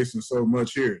just facing so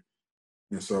much here.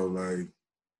 And so like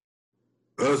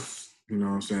us, you know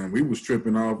what I'm saying, we was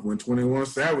tripping off when 21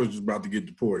 Savage was about to get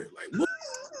deported. Like what?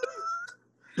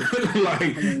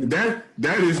 Like that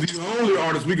is the only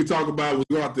artist we could talk about was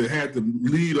going to have to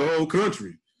lead the whole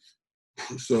country.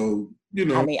 So, you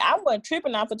know. I mean, I wasn't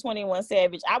tripping off of 21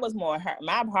 Savage. I was more hurt.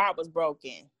 My heart was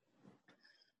broken.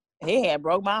 He had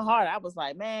broke my heart. I was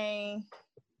like, man,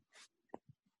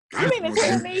 you mean to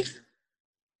tell me?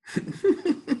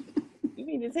 You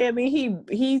mean to tell me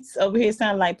he's over here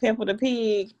sounding like Pepper the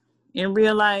Pig in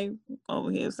real life? Over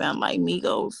here sound like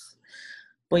Migos.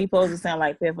 But he supposed to sound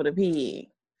like Pepper the Pig.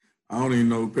 I don't even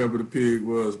know who Pepper the Pig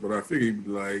was, but I figured he'd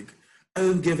be like,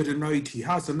 oh, give it a nighty.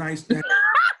 How's a nice dance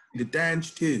to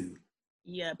dance to?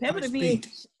 Yeah, Pepper the Pig.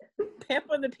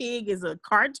 Pepper the Pig is a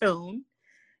cartoon.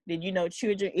 Did you know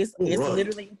children? It's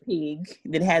literally a pig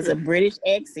that has a British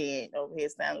accent over here,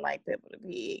 sounding like Pepper the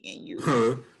Pig, and you.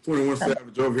 21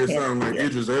 Savage over here sounding like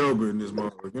Idris Elba in this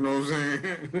motherfucker. You know what I'm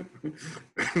saying?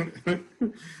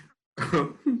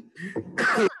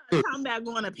 Talking about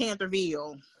going to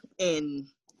Pantherville and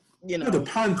the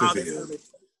Pantherville.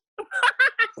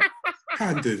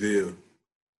 Pantherville.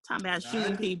 Talking about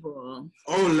shooting people.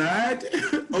 Oh, lad.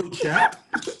 Oh, chap.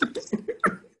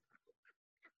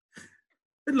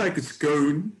 I'd like a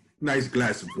scone. Nice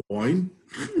glass of wine.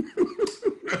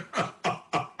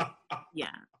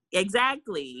 Yeah,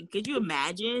 exactly. Could you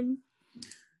imagine?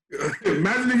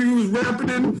 Imagine if he was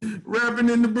rapping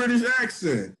in the British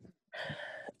accent.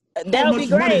 That How would be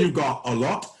much money great. you got? A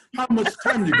lot. How much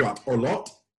time you got? A lot.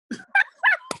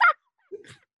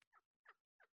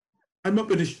 I'm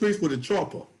up in the streets with a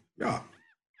chopper. Yeah.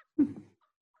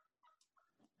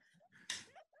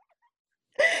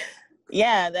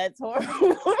 Yeah, that's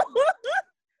horrible.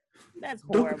 That's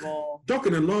horrible.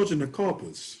 Ducking and lodging the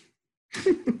coppers.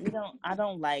 I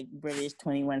don't like British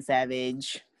 21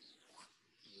 Savage.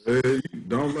 Hey, you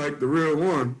don't like the real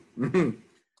one.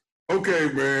 Okay,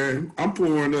 man. I'm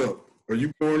pouring up. Are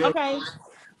you pouring up? Okay.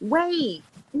 Wait.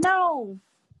 No.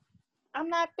 I'm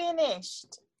not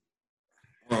finished.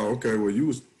 Oh, okay. Well, you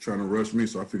was trying to rush me,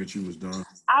 so I figured you was done.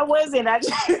 I wasn't.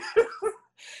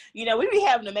 We be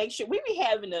having to make sure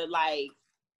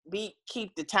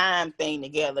keep the time thing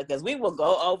together because we will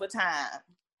go over time.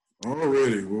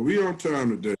 Already. Well, we on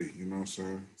time today. You know what I'm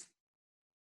saying?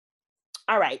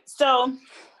 All right. So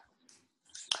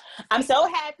I'm so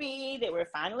happy that we're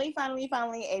finally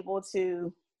able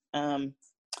to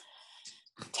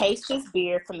taste this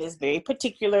beer from this very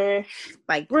particular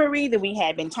brewery that we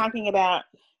had been talking about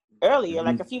earlier,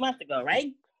 like a few months ago,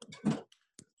 right?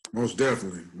 Most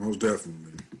definitely.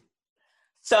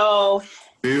 So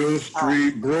Beale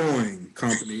Street Brewing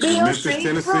Company in Beale Memphis, Street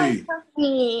Tennessee.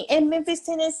 Company in Memphis,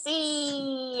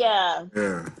 Tennessee. Yeah.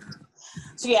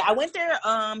 So yeah, I went there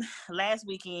last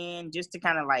weekend just to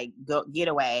kind of go get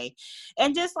away,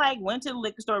 and just went to the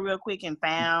liquor store real quick and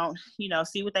found,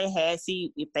 see what they had,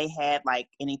 see if they had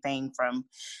anything from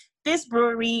this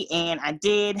brewery, and I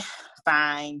did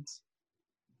find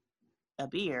a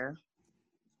beer.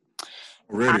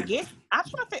 Already. I guess I'm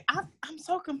trying to think. I'm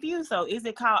so confused. So is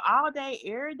it called All Day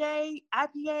Every Day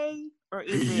IPA or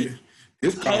is it?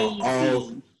 It's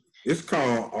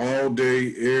called All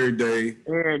Day Every Day.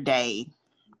 Every Day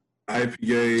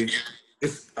IPA.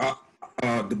 It's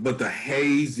but the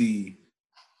hazy.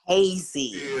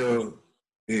 Ale.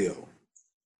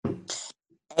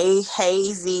 A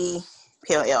hazy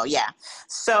pale ale, yeah.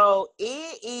 So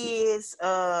it is.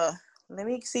 Let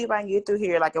me see if I can get through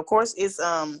here. Of course, it's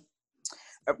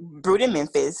brewed in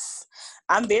Memphis.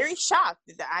 I'm very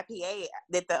shocked that the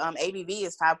ABV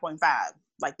is 5.5.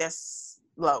 That's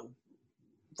low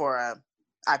for a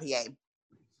IPA.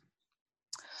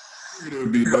 It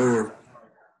would be lower.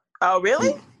 Oh,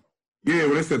 really? Yeah,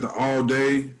 well, they said the all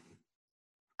day.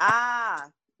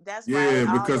 That's right.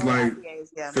 Yeah, because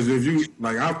because if you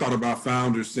I've thought about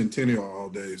Founders Centennial all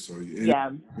day, so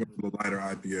yeah, the lighter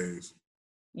IPAs.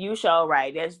 You show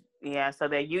right. So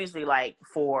they're usually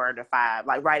 4 to 5,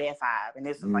 right at 5, and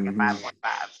this is a 5.5.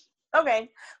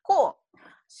 Okay, cool.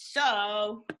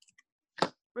 So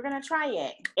we're gonna try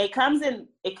it. It comes in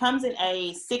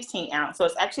a 16 ounce, so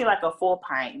it's actually a full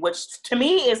pint, which to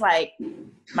me is my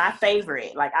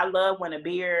favorite. I love when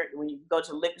you go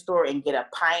to the liquor store and get a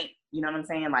pint. You know what I'm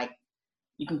saying?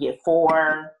 You can get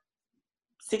 4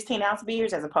 16-ounce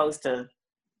beers as opposed to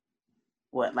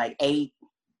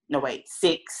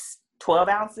 6 12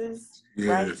 ounces.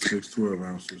 Yeah, right? 6 12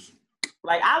 ounces.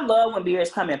 I love when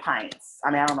beers come in pints. I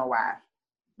mean, I don't know why,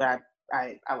 but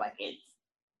I like it.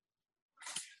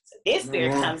 So this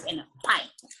beer comes in a pint.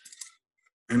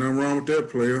 Ain't nothing wrong with that,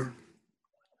 player.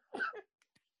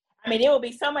 I mean, it would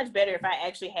be so much better if I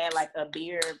actually had a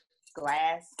beer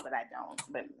glass, but I don't.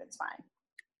 But it's fine.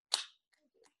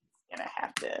 Gonna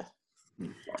have to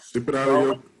sip it out of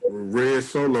your red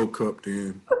Solo cup,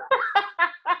 then.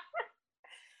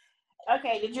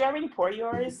 Okay, did you already pour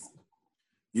yours?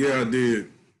 Yeah, I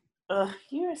did.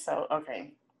 You're so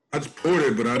okay. I just poured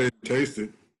it, but I didn't taste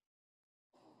it.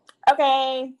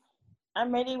 Okay,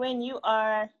 I'm ready when you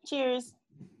are. Cheers.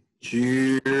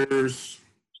 Cheers.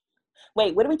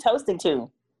 Wait, what are we toasting to?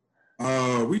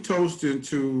 We toasting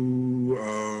to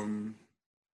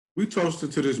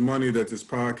this money that this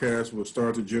podcast will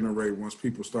start to generate once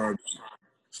people start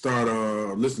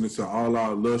listening to all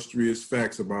our illustrious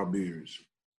facts about beers.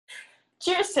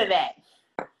 Cheers to that.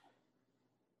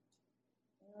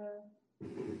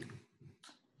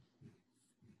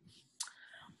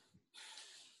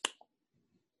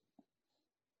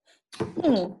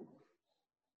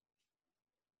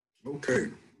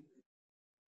 Okay.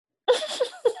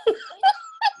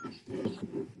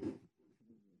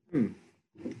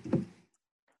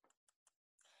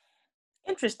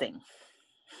 Interesting.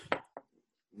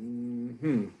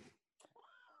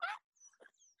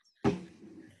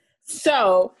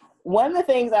 So one of the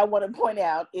things I want to point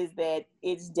out is that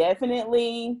it's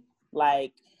definitely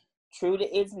like true to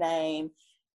its name.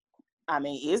 I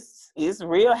mean, it's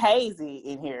real hazy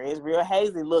in here. It's real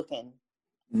hazy looking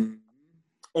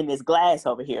in this glass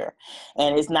over here,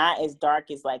 and it's not as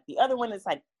dark as like the other one. It's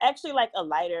like actually like a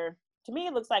lighter. To me,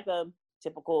 it looks like a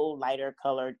typical lighter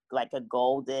colored, like a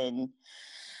golden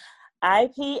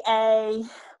IPA.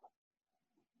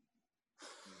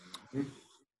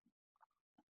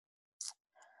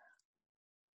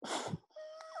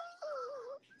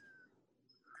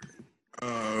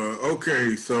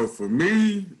 Okay, so for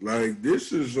me, like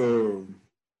this is a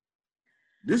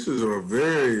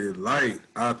very light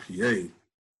IPA.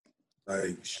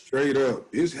 Like straight up.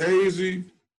 It's hazy.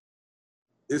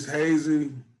 It's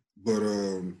hazy, but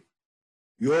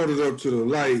you hold it up to the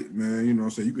light, man, you know what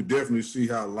I'm saying? You could definitely see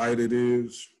how light it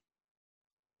is.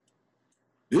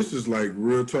 This is like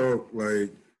real talk,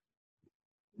 like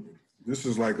this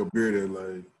is like a beer that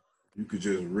like you could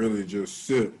just really just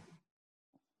sip.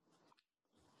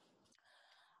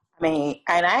 I mean,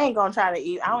 and I ain't gonna try to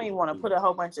eat. I don't even want to put a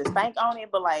whole bunch of stank on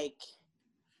it, but like,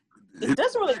 it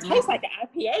doesn't really taste like an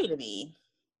IPA to me.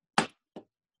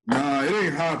 Nah, it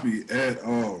ain't hoppy at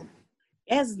all.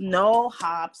 It has no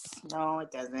hops. No,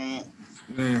 it doesn't. It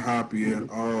ain't hoppy at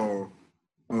all.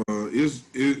 It's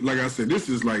like I said, this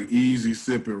is like easy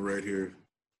sipping right here,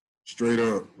 straight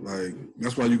up. Like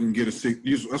that's why you can get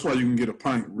that's why you can get a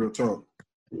pint. Real talk.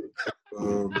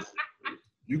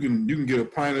 You can get a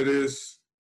pint of this,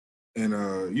 and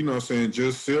you know what I'm saying,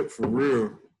 just sip for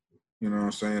real. You know what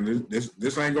I'm saying?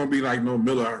 This ain't gonna be like no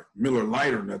Miller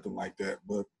Lite or nothing like that,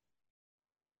 but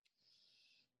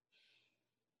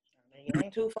It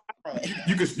ain't too far from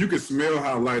it. you can smell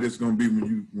how light it's gonna be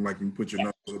when you put your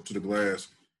nose up to the glass.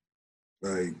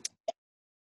 Like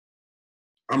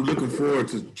I'm looking forward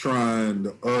to trying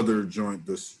the other joint,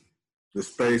 the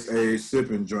Space Age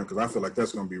sipping joint, because I feel like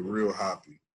that's gonna be real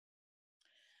hoppy.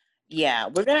 Yeah,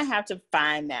 we're gonna have to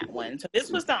find that one. So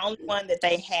this was the only one that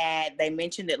they had. They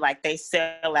mentioned it like they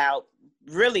sell out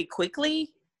really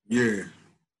quickly. Yeah.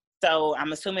 So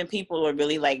I'm assuming people were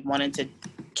really like wanting to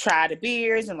try the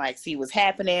beers and like see what's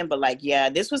happening. But like, yeah,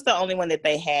 this was the only one that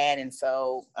they had, and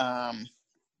so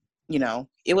you know,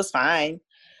 it was fine.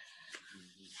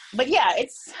 But yeah, I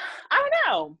don't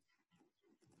know.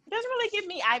 It doesn't really give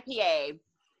me IPA.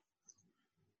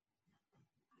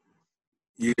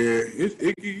 Yeah,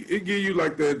 it give you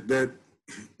like that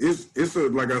it's a,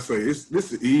 like I say, this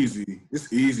is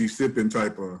easy sipping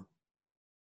type of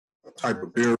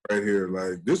beer right here.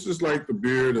 Like this is like the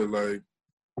beer that like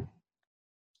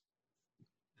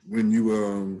when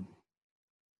you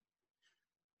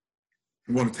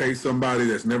want to take somebody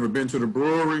that's never been to the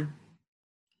brewery,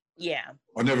 Yeah,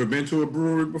 or never been to a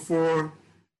brewery before,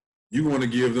 you want to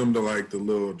give them the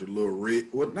little red,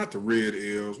 what, not the red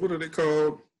ales, what are they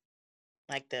called?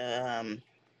 like the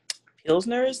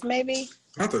Pilsners, maybe.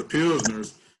 Not the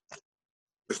Pilsners.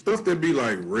 The stuff that be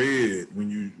like red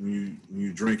when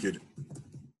you drink it.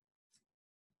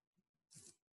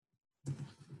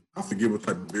 I forget what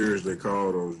type of beers they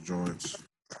call those joints.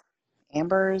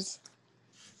 Ambers.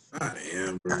 Not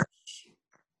amber.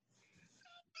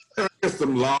 I guess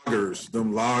them lagers.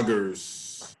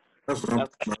 That's what I'm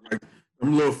talking about. Like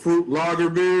them little fruit lager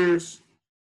beers.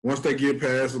 Once they get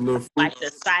past the little fruit, Like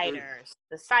the ciders.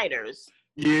 The ciders.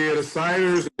 yeah, the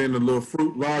ciders and then the little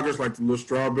fruit lagers, like the little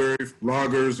strawberry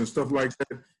lagers and stuff like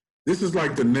that. This is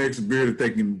like the next beer that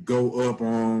they can go up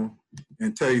on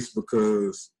and taste,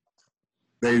 because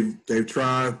they've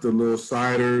tried the little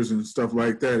ciders and stuff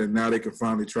like that, and now they can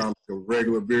finally try like a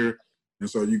regular beer. And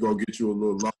so you go get you a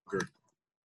little lager.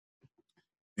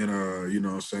 And you know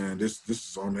what I'm saying? This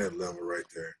is on that level right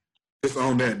there. This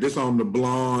on the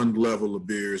blonde level of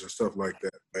beers and stuff like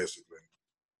that, basically.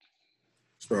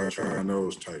 Start trying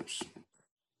those types.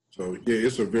 So yeah,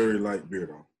 it's a very light beer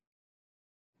though.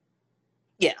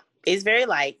 Yeah, it's very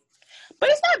light, but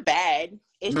it's not bad.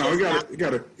 It's No, just it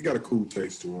got a cool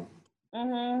taste to it.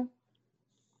 Mm-hmm.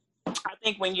 I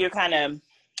think when you're kind of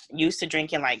used to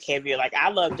drinking like heavier, like I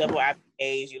love double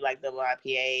IPAs. You like double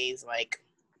IPAs, like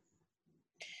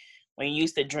when you're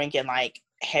used to drinking like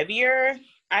heavier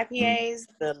IPAs,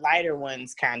 the lighter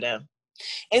ones kind of.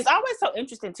 It's always so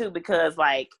interesting too, because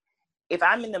like if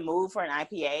I'm in the mood for an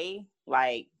IPA,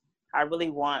 like I really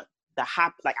want the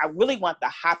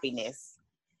hoppiness.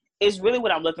 It's really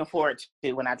what I'm looking forward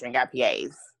to when I drink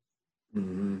IPAs.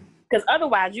 Because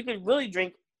otherwise, you could really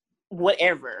drink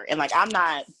whatever, and like I'm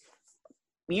not.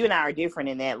 You and I are different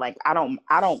in that. Like I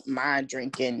don't mind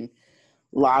drinking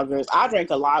lagers. I'll drink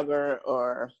a lager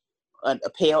or a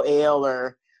pale ale,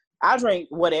 or I'll drink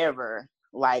whatever.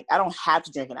 Like I don't have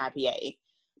to drink an IPA.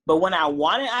 But when I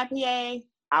want an IPA,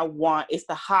 it's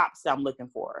the hops that I'm looking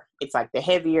for. It's like the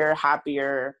heavier,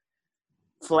 hoppier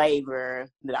flavor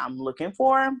that I'm looking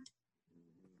for.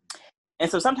 And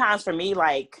so sometimes for me,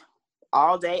 like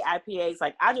all day IPAs,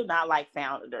 like I do not like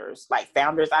Founders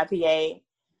IPA.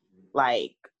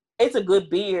 Like it's a good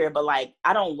beer, but like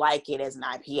I don't like it as an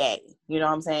IPA. You know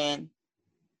what I'm saying?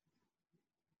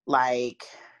 Like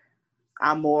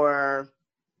I'm more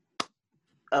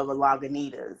of a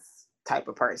Lagunitas type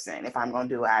of person. If I'm gonna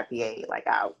do an IPA, like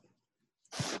I'll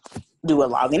do a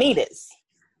Lagunitas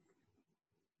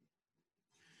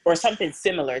or something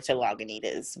similar to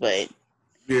Lagunitas, but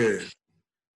Yeah.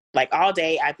 like all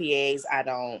day IPAs, I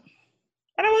don't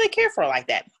really care for like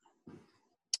that.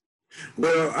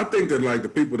 Well, I think that like the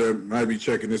people that might be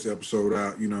checking this episode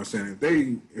out, you know what I'm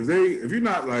saying, if you're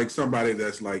not like somebody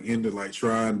that's like into like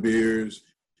trying beers,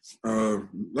 a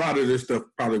lot of this stuff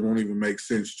probably won't even make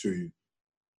sense to you.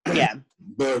 Yeah.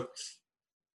 But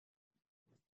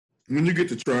when you get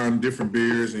to trying different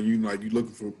beers and you're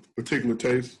looking for particular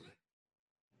tastes,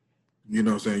 you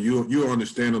know what I'm saying, you'll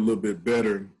understand a little bit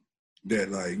better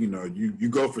that like, you know, you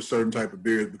go for certain type of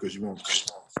beers because you want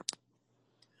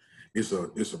it's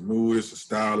a mood, it's a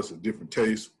style, it's a different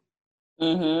taste.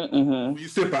 When you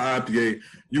sip an IPA,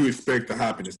 you expect the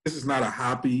hoppiness. This is not a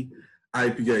hoppy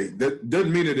IPA. That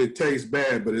doesn't mean that it tastes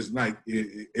bad, but it's like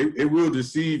it will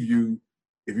deceive you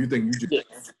if you think you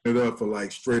just it up for like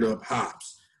straight up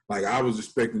hops. Like I was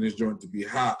expecting this joint to be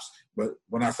hops, but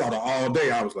when I saw the all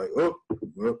day, I was like, oh,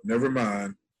 well, never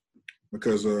mind.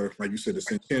 Because like you said, the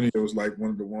Centennial was like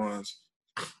one of the ones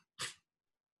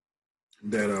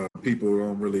that people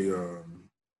don't really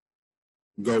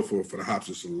go for the hops.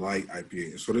 It's a light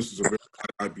IPA. So this is a very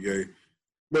light IPA,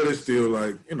 but it's still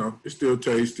like, you know, it's still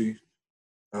tasty.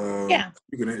 Yeah.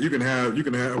 You can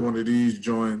have one of these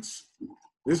joints.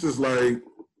 This is how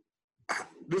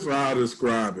to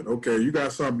describe it. Okay, you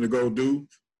got something to go do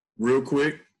real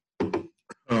quick.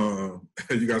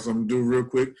 You got something to do real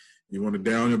quick. You want to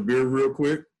down your beer real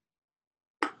quick.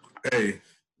 Hey,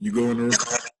 you go in the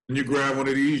restaurant and you grab one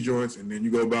of these joints and then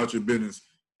you go about your business.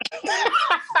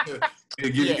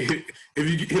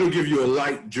 It'll give you a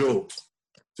light jolt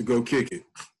to go kick it.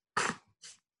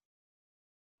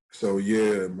 So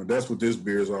yeah, that's what this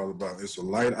beer is all about. It's a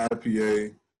light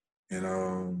IPA,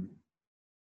 and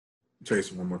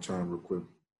taste it one more time real quick.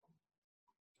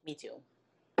 Me too.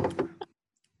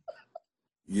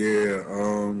 Yeah,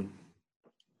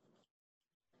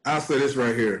 I'll say this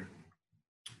right here.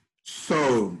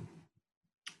 So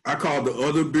I called the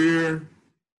other beer,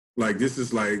 like this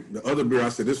is like the other beer I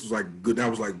said this was like good, that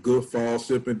was like good fall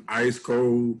sipping, ice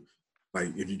cold.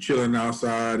 Like if you're chilling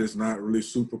outside, it's not really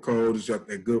super cold. It's got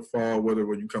that good fall weather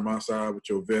when you come outside with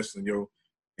your vest and your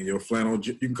flannel.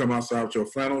 You can come outside with your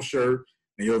flannel shirt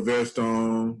and your vest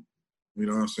on, you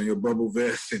know what I'm saying, your bubble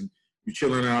vest, and you're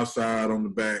chilling outside on the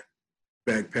back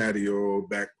patio,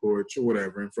 back porch, or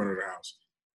whatever in front of the house.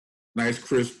 Nice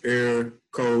crisp air,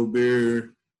 cold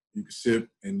beer. You can sip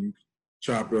and you can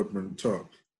chop it up and talk.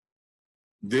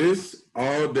 This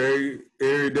all day,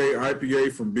 every day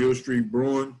IPA from Beale Street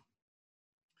Brewing.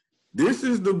 This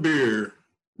is the beer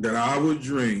that I would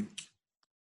drink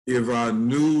if I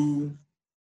knew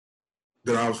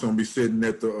that I was going to be sitting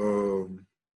at the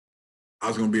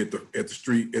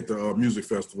music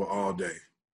festival all day.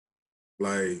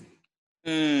 Like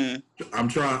I'm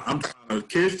trying to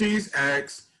catch these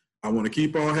acts. I want to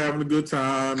keep on having a good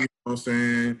time. You know what I'm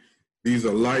saying? These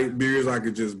are light beers I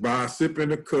could just buy, sip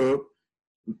in a cup,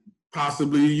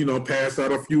 possibly, you know, pass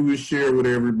out a few and share with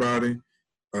everybody.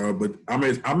 But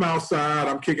I'm outside.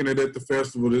 I'm kicking it at the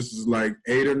festival. This is like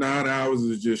 8 or 9 hours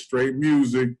of just straight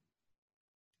music.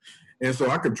 And so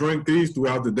I could drink these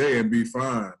throughout the day and be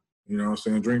fine. You know what I'm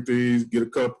saying? Drink these, get a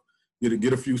cup,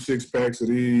 get a few 6-packs of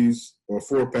these, or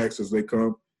 4-packs as they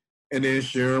come, and then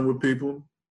share them with people.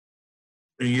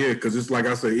 And yeah, because it's like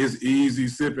I say, it's easy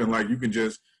sipping. Like you can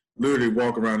just literally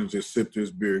walk around and just sip this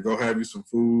beer. Go have you some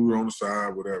food on the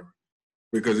side, whatever.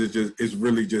 Because it's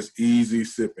really just easy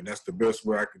sipping. That's the best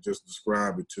way I could just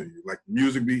describe it to you. Like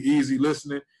music be easy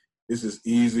listening. This is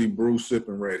easy brew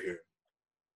sipping right here.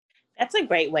 That's a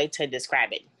great way to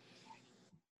describe it.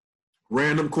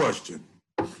 Random question.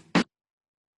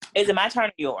 Is it my turn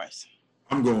or yours?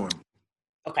 I'm going.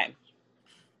 Okay.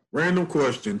 Random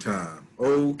question time.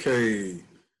 Okay.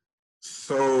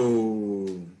 So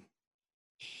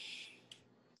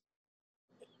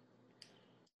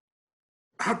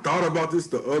I thought about this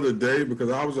the other day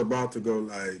because I was about to go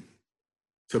like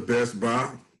to Best Buy.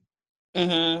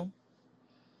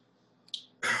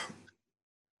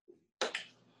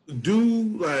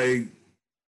 Do like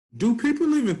Do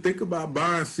people even think about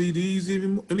buying CDs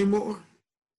even anymore?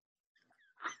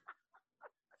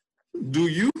 Do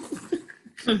you?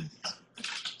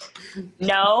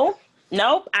 No,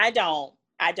 nope, I don't.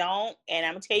 I don't, and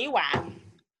I'm gonna tell you why.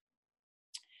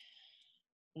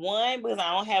 One, because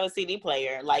I don't have a CD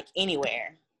player like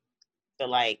anywhere. So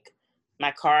like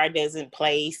my car doesn't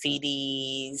play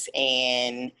CDs,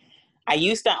 and I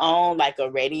used to own like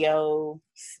a radio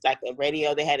that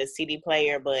had a CD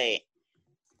player, but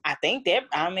I think that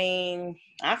I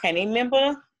can't even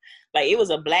remember. Like it was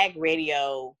a black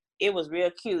radio. It was real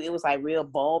cute. It was like real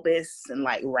bulbous and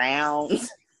like round,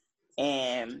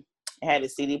 and it had a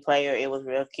CD player. It was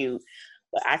real cute,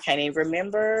 but I can't even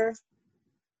remember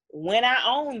when I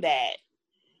owned that.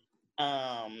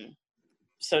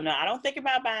 So no, I don't think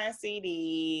about buying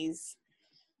CDs,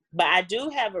 but I do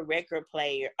have a record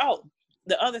player. Oh,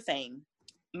 the other thing,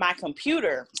 my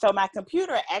computer. So my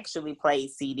computer actually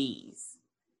plays CDs.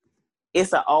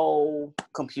 It's an old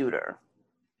computer.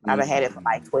 I've had it for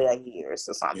like 12 years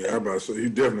or something. Yeah, so you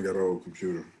definitely got an old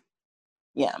computer.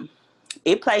 Yeah,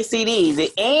 it plays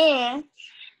CDs and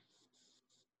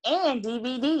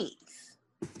DVDs.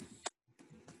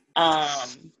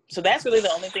 So that's really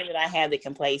the only thing that I have that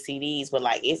can play CDs, but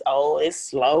like it's old, it's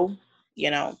slow, you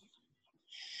know.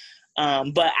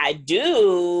 But I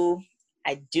do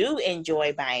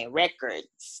enjoy buying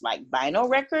records, like vinyl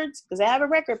records, because I have a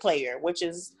record player, which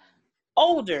is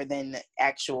older than the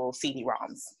actual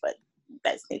CD-ROMs, but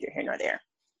that's neither here nor there.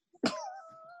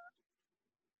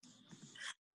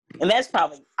 And that's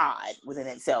probably odd within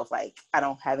itself. Like I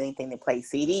don't have anything to play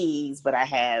CDs, but I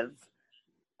have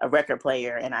a record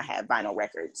player and I have vinyl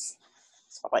records.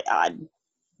 It's probably odd.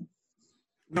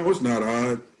 No, it's not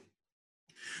odd.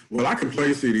 Well, I can play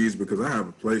CDs because I have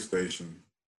a PlayStation.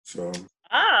 So,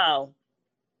 Oh.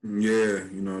 Yeah,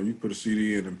 you put a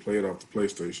CD in and play it off the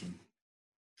PlayStation.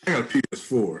 I got a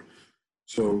PS4.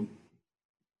 So,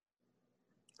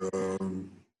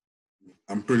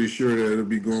 I'm pretty sure that it'll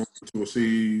be going to a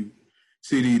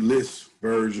CD list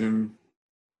version.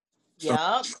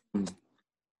 Yup.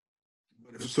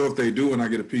 So if they do and I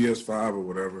get a PS5 or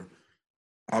whatever,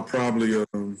 I'll probably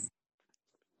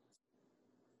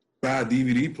buy a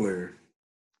DVD player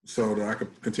so that I can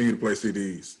continue to play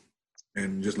CDs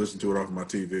and just listen to it off my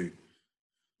TV.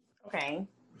 Okay.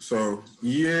 So,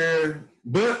 yeah,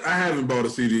 but I haven't bought a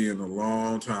CD in a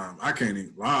long time. I can't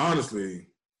even, honestly,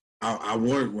 I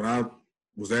wanted, when I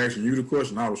was asking you the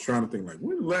question, I was trying to think, like,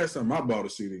 when the last time I bought a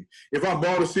CD? If I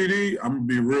bought a CD, I'm going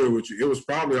to be real with you. It was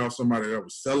probably off somebody that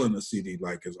was selling a CD,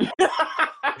 like, as an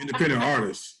independent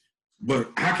artist.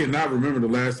 But I cannot remember the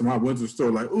last time I went to the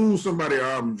store, like, ooh, somebody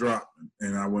album dropped,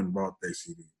 and I went and bought their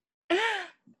CD.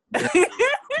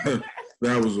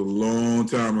 That was a long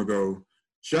time ago.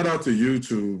 Shout out to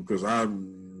YouTube, because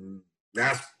I'm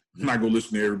not going to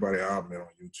listen to everybody's album on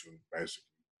YouTube, basically.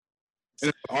 And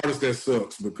it's an artist that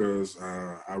sucks, because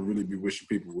I really be wishing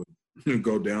people would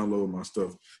go download my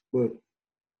stuff. But,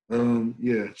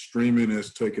 yeah, streaming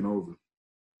has taken over.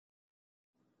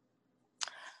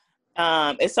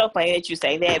 It's so funny that you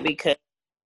say that, because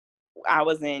I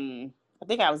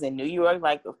think I was in New York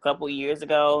like a couple of years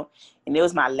ago, and it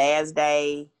was my last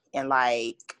day, and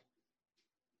like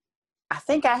I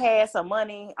think I had some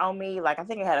money on me. Like I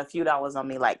think I had a few dollars on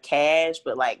me, like cash,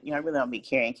 but like I really don't be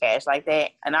carrying cash like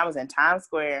that. And I was in Times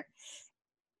Square,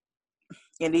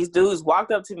 and these dudes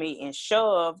walked up to me and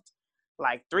shoved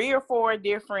like 3 or 4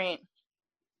 different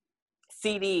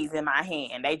CDs in my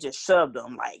hand. They just shoved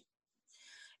them, like,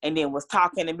 and then was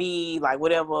talking to me like,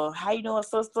 whatever, how you doing,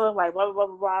 sister? Like, blah, blah,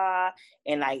 blah, blah.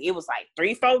 And like, it was like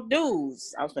 3, 4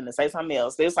 dudes. I was going to say something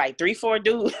else. It was like 3, 4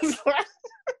 dudes.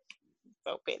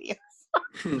 So piteous.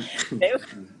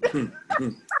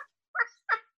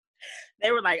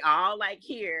 They were like all like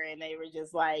here, and they were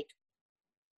just like,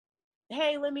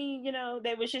 hey, let me,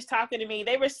 they was just talking to me.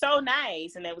 They were so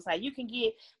nice. And they was like, you can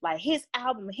get like his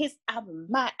album,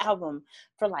 my album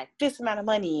for like this amount of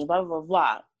money, blah, blah,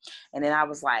 blah. And then I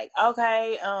was like,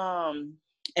 okay.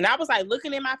 And I was like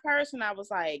looking in my purse, and I was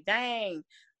like, dang,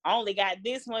 I only got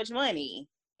this much money.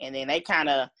 And then they kind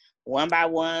of one by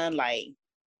one, like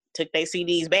took their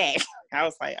CDs back. I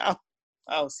was like, oh,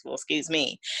 well, excuse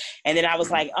me. And then I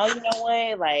was like, oh, you know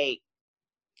what? Like,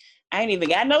 I ain't even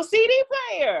got no CD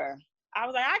player. I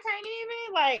was like, I can't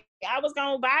even, like, I was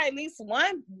going to buy at least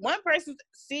one person's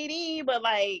CD, but,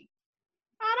 like,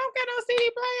 I don't got no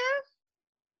CD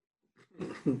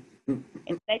player.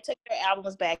 And they took their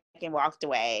albums back and walked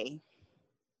away.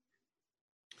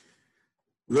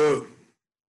 Look,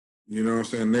 you know what I'm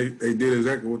saying? They did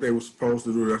exactly what they were supposed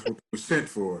to do. That's what they were sent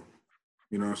for.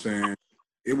 You know what I'm saying?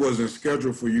 It wasn't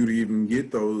scheduled for you to even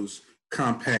get those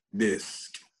compact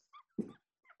disc.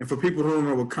 And for people who don't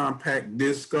know what compact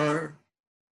discs are,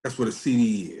 that's what a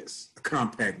CD is, a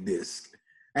compact disc.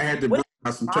 I had to bring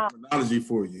out some terminology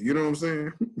for you. You know what I'm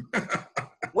saying? Where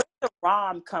did the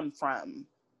ROM come from?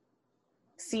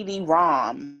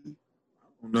 CD-ROM.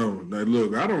 No, like,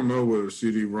 look, I don't know what a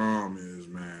CD-ROM is,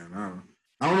 man.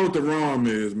 I don't know what the ROM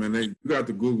is, man. You got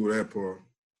to Google that part.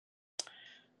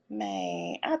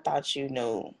 Man, I thought you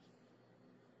knew.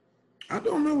 I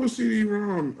don't know what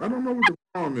CD-ROM. I don't know what the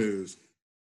ROM is.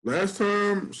 Last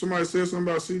time somebody said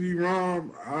something about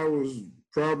CD-ROM, I was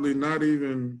probably not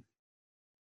even.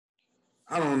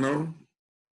 I don't know.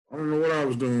 I don't know what I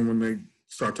was doing when they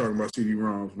start talking about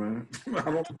CD-ROMs, man. I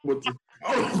don't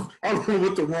know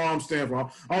what the ROM stand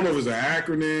for. I don't know if it's an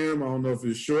acronym. I don't know if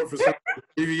it's short for something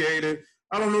abbreviated.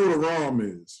 I don't know what a ROM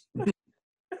is.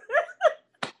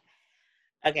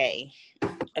 Okay.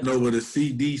 I know what a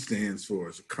CD stands for.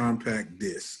 It's a compact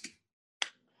disc.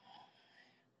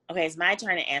 Okay, it's my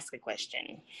turn to ask a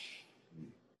question.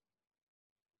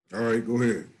 All right, go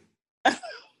ahead.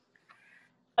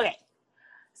 Okay,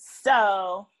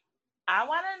 so I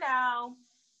want to know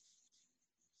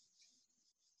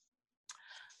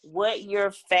what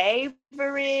your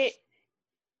favorite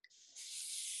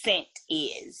scent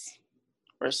is,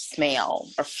 or smell,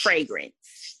 or fragrance.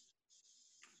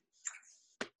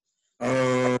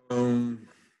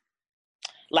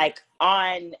 Like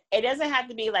it doesn't have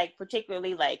to be like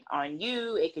particularly like on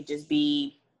you. It could just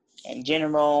be in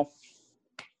general,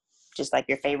 just like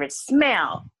your favorite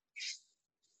smell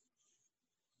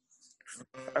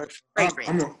or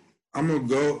fragrance. I'm gonna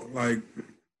go like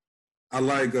I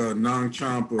like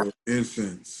non-champa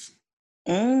incense.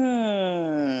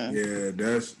 Yeah,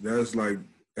 that's like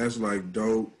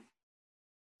dope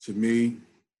to me.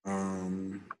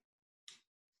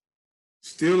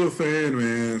 Still a fan,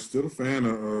 man. Still a fan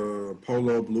of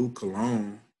Polo Blue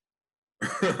cologne.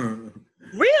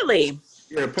 Really?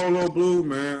 Yeah, Polo Blue,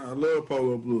 man. I love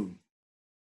Polo Blue.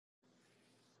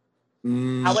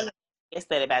 I wouldn't have guessed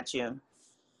that about you.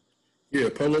 Yeah,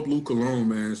 Polo Blue cologne,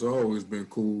 man. It's always been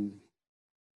cool.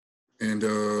 And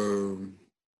I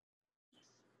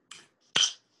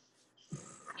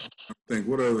think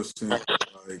what other scent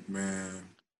like, man.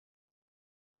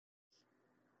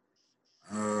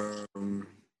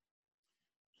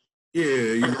 Yeah,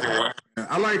 you know,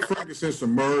 I like frankincense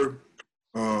and myrrh.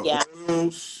 Yeah.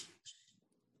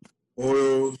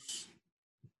 Oils.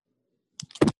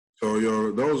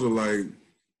 So those are like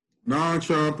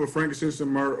non-champa, frankincense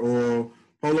and myrrh oil,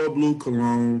 Polo Blue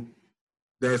cologne.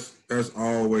 That's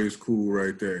always cool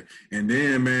right there. And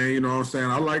then, man, you know what I'm saying?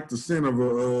 I like the scent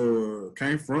of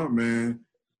came from, man,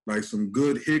 like some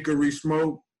good hickory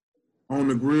smoke on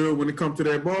the grill when it comes to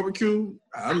that barbecue.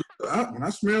 When I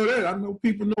smell that, I know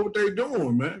people know what they're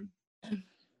doing, man.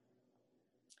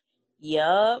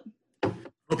 Yup.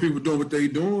 People doing what they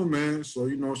doing, man. So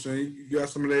you know what I'm saying. You got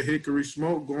some of that hickory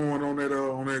smoke going on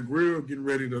that grill, getting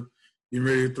ready to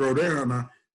throw down.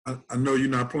 I know you're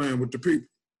not playing with the people.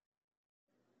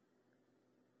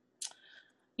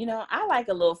 You know, I like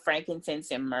a little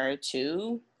frankincense and myrrh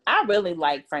too. I really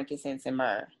like frankincense and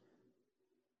myrrh.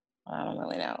 I don't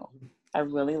really know. I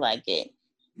really like it.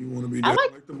 You want to be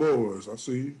like the boys. I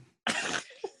see you.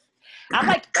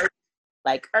 I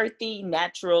like earthy,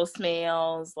 natural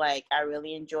smells. Like, I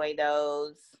really enjoy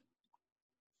those.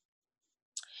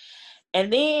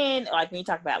 And then, like, when you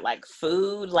talk about, like,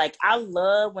 food, like, I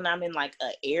love when I'm in, like,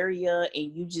 an area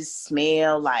and you just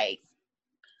smell, like,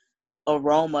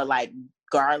 aroma, like,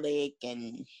 garlic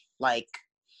and, like,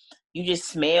 you just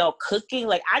smell cooking.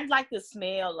 Like, I like the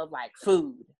smell of, like,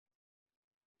 food,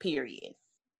 period.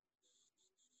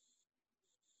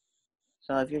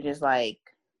 So if you're just, like,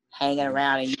 hanging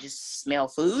around and you just smell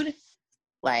food,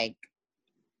 like,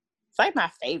 it's, like, my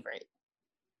favorite.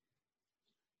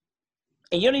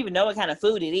 And you don't even know what kind of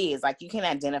food it is. Like, you can't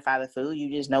identify the food. You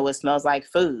just know it smells like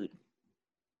food.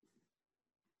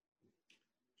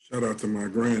 Shout out to my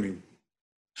granny.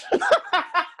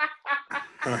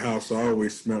 Her house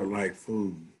always smelled like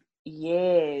food.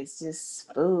 Yes,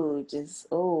 just food. Just,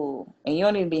 oh. And you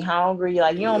don't even be hungry.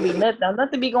 Like, you don't be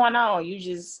nothing be going on. You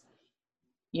just,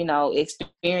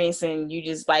 experiencing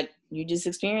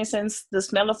the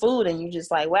smell of food. And you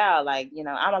just like, wow, like,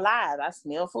 I'm alive. I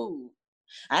smell food.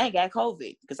 I ain't got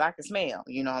COVID because I can smell.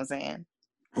 You know what I'm saying?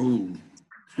 Ooh.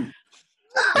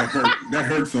 That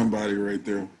hurt somebody right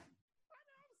there.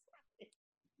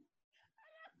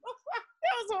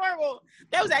 That was horrible.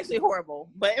 That was actually horrible.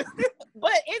 But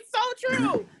it's so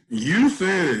true. You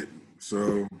said it.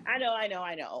 So I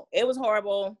know. It was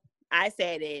horrible. I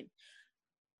said it.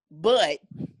 But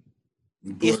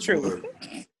it's true.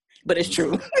 But it's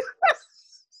true.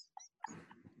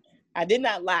 I did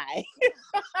not lie.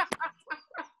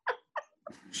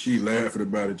 She laughing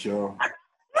about it, y'all.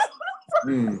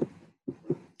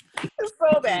 It's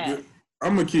so bad.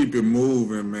 I'm gonna keep it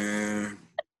moving, man.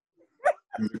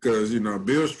 Because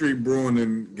Beale Street Brewing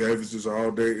and gave us this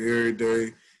all day, every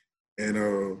day,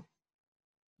 and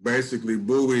basically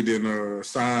Boowee then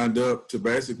signed up to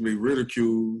basically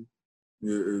ridicule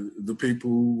the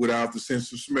people without the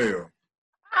sense of smell.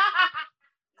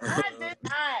 I did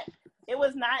not. It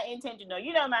was not intentional.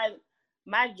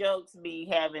 My jokes be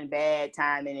having bad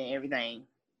timing and everything.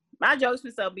 My jokes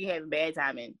be having bad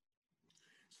timing.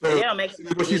 So they don't make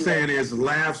what she's saying is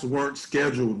laughs weren't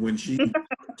scheduled when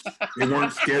they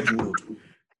weren't scheduled.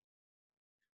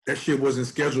 That shit wasn't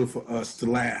scheduled for us to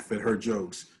laugh at her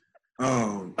jokes.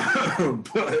 But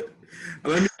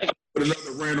let me put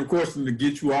another random question to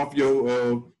get you off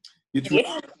your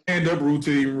stand-up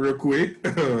routine real quick.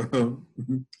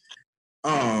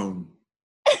 I'm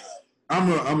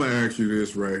gonna ask you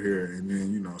this right here, and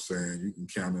then you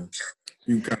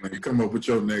can kind of come up with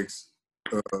your next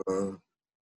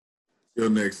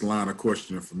line of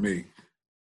questioning for me.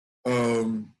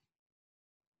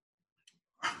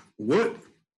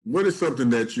 What is something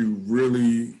that you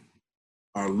really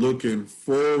are looking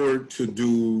forward to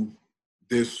do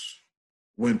this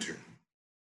winter?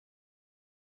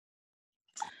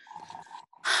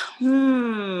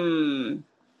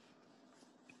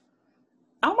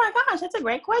 Oh my gosh, that's a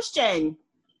great question.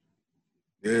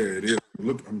 Yeah, it is.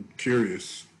 Look, I'm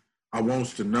curious. I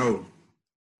wants to know.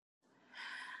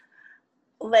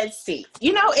 Let's see.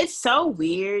 It's so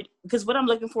weird because what I'm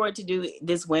looking forward to do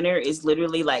this winter is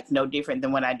literally like no different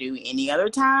than what I do any other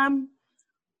time.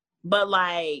 But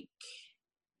like,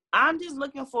 I'm just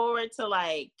looking forward to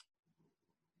like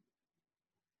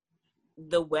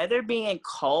the weather being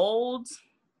cold,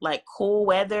 like cool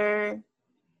weather,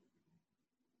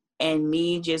 and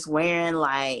me just wearing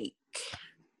like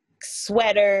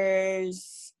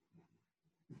sweaters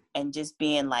and just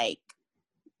being like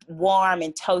warm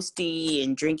and toasty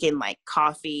and drinking like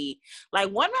coffee.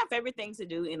 Like one of my favorite things to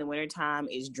do in the wintertime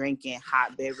is drinking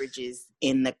hot beverages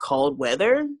in the cold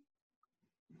weather.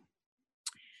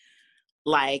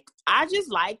 Like I just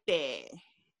like that.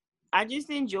 I just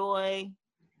enjoy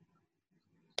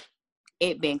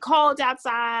it being cold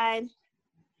outside.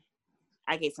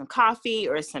 I get some coffee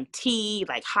or some tea,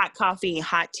 like hot coffee and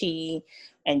hot tea,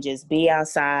 and just be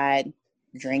outside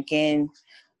drinking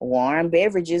warm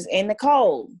beverages in the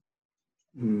cold.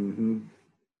 Mm-hmm.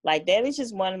 Like that is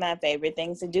just one of my favorite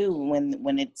things to do when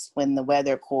the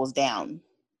weather cools down.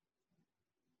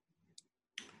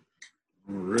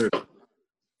 Really?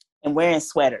 And wearing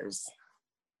sweaters.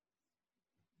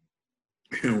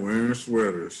 And wearing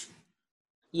sweaters.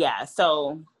 Yeah,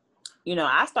 so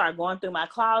I started going through my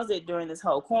closet during this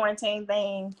whole quarantine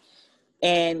thing,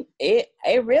 and it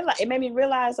made me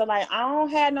realize that like I don't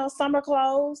have no summer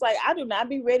clothes. Like I do not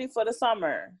be ready for the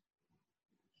summer.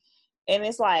 And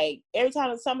it's like every time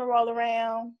the summer roll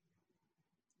around,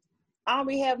 I don't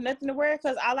be have nothing to wear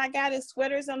because all I got is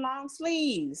sweaters and long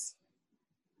sleeves.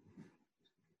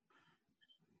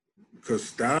 Because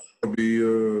style be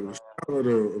style of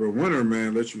the winter,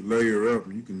 man, let you layer up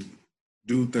and you can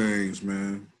do things,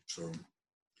 man. So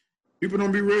people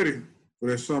don't be ready for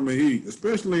that summer heat,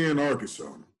 especially in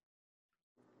Arkansas.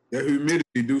 That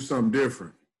humidity do something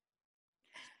different.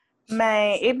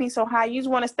 Man, it be so hot. You just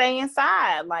want to stay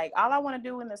inside. Like all I want to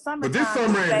do in the summertime. But this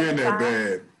summer ain't been inside. that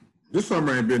bad. This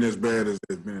summer ain't been as bad as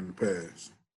it's been in the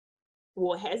past.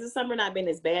 Well, has the summer not been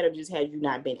as bad, or just have you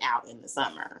not been out in the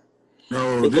summer?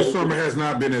 No, this summer has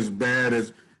not been as bad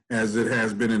as it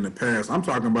has been in the past. I'm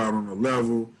talking about on a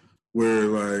level where,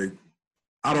 like,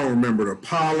 I don't remember the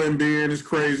pollen being as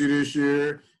crazy this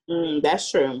year.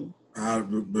 That's true.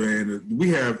 Man, we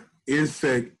have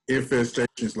insect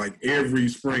infestations like every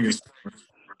spring and summer.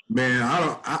 Man,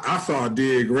 I saw a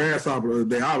dead grasshopper the other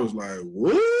day. I was like,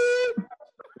 what?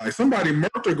 Like somebody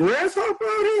murked a grasshopper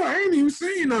out here? I ain't even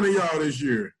seen none of y'all this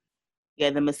year.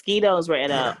 Yeah, the mosquitoes were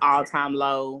at an all-time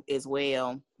low as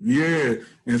well. Yeah,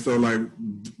 and so like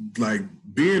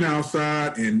being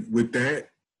outside and with that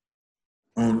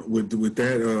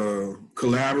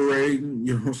collaborating,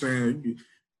 you know what I'm saying?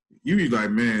 You be like,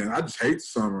 man, I just hate the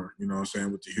summer, you know what I'm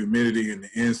saying, with the humidity and the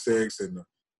insects and the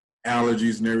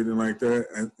allergies and everything like that.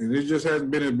 And it just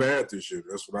hasn't been as bad this year.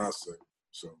 That's what I say.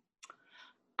 So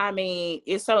I mean,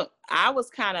 I was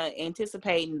kind of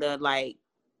anticipating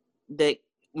the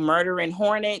murdering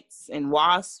hornets and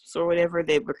wasps or whatever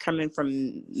that were coming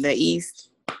from the east.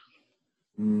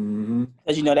 Because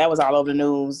that was all over the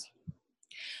news.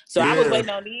 So I was waiting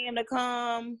on them to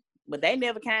come, but they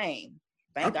never came.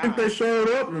 Thank God. I think they showed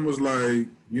up and was like,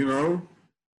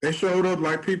 They showed up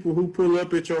like people who pull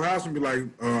up at your house and be like,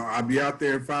 I'll be out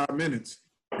there in 5 minutes.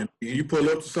 And you pull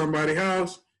up to somebody's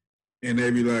house and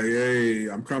they be like, hey,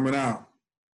 I'm coming out.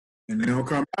 And they don't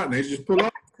come out and they just pull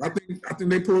off. I think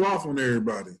they pull off on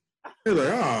everybody. They're like,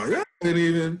 oh, y'all ain't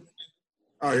even,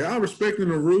 oh, y'all respecting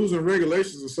the rules and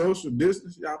regulations of social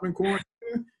distance. Y'all been quarantined.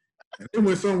 And they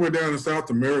went somewhere down in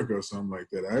South America or something like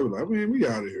that. I was like, man, we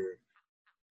out of here.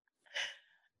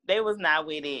 They was not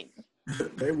with it.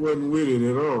 They wasn't with it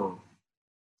at all.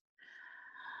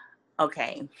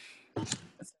 Okay.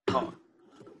 So, I'm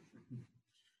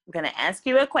going to ask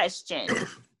you a question.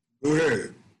 Go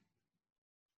ahead.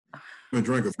 I've been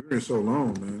drinking beer so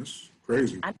long, man. It's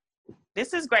crazy.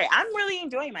 This is great. I'm really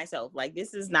enjoying myself. Like,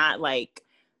 this is not like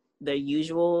the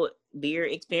usual beer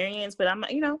experience, but I'm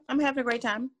having a great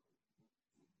time.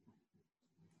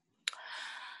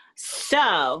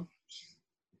 So,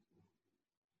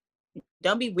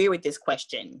 don't be weird with this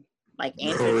question. Like,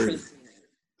 answer truthfully.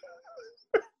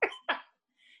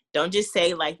 Don't just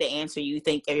say like the answer you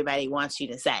think everybody wants you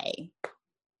to say.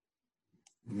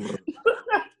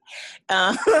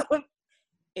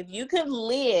 If you could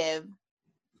live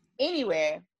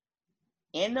anywhere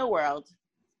in the world,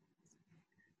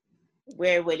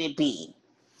 where would it be?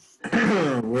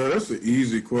 Well, that's an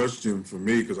easy question for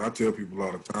me because I tell people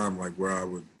all the time like where I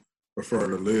would prefer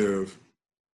to live.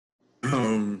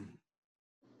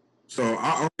 So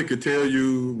I only could tell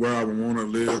you where I would want to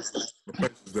live, the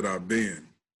places that I've been.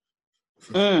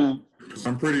 Because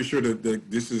I'm pretty sure that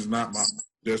this is not my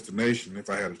destination if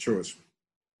I had a choice.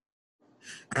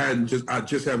 I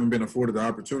just haven't been afforded the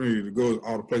opportunity to go to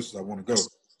all the places I want to go.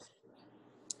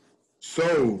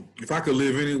 So if I could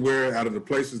live anywhere out of the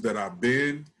places that I've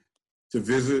been to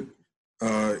visit,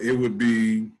 it would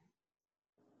be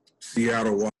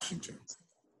Seattle, Washington.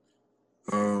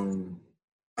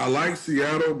 I like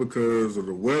Seattle because of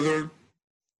the weather.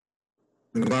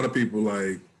 And a lot of people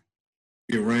like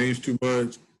it rains too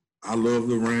much. I love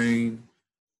the rain.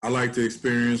 I like to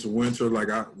experience winter. Like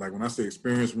when I say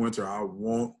experience winter, I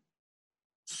want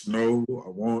snow. I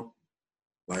want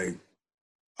like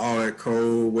all that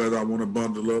cold weather. I want to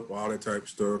bundle up, all that type of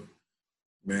stuff.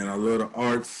 Man, I love the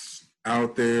arts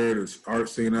out there, the art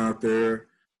scene out there.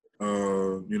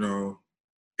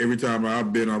 Every time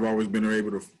I've been, I've always been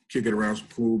able to kick it around some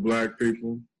cool Black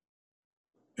people.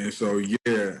 And so,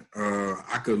 yeah,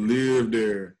 I could live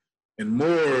there. And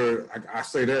more, I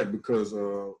say that because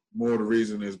more of the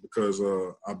reason is because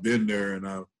I've been there and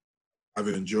I've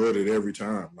enjoyed it every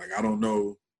time. Like, I don't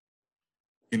know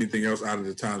anything else out of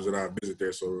the times that I visit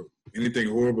there. So anything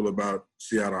horrible about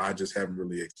Seattle, I just haven't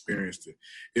really experienced it.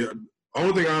 The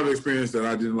only thing I've experienced that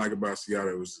I didn't like about Seattle,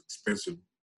 it was expensive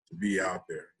to be out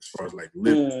there as far as like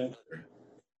living there.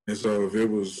 And so if it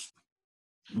was,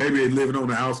 maybe living on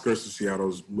the outskirts of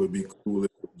Seattle would be cool if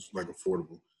it was like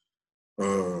affordable.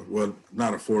 Well,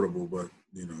 not affordable, but,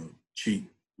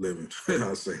 cheap living.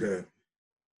 I'll say that.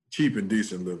 Cheap and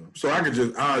decent living. So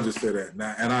I'll just say that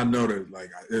now. And I know that like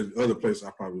there's other places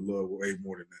I probably love way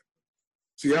more than that.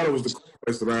 Seattle was the coolest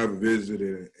place that I ever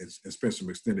visited and spent some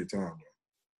extended time on.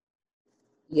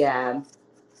 Yeah.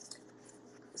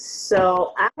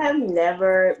 So I have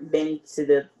never been to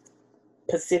the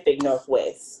Pacific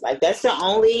Northwest. Like that's the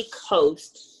only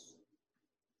coast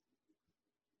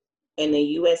in the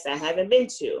U.S. I haven't been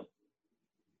to.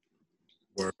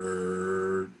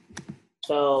 Word.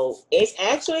 So it's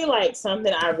actually like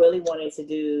something I really wanted to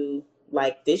do.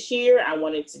 Like this year, I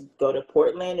wanted to go to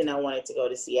Portland and I wanted to go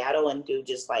to Seattle and do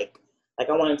just like I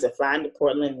wanted to fly into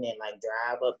Portland and then like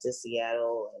drive up to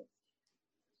Seattle and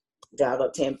drive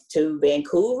up to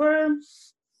Vancouver.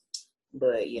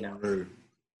 But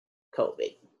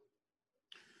COVID.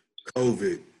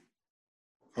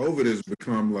 COVID has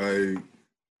become like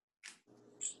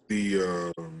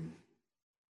the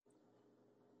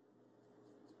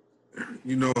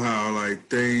you know how like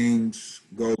things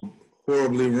go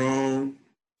horribly wrong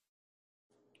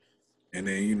and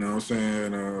then what I'm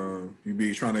saying you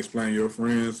be trying to explain to your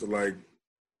friends like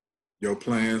your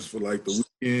plans for like the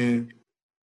weekend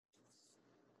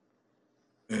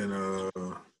and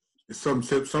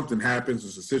if something happens,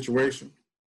 it's a situation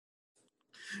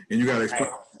and you got to explain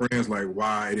to friends like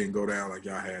why it didn't go down like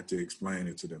y'all had to explain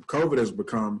it to them. COVID has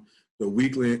become the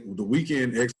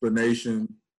weekend explanation.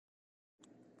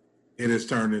 It has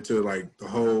turned into like the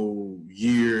whole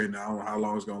year and I don't know how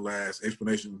long it's going to last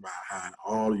explanation behind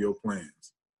all your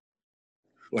plans.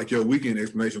 Like your weekend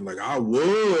explanation, like I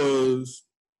was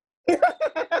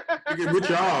with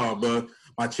y'all, but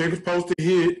my check was supposed to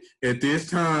hit at this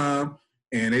time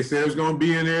and they said it was going to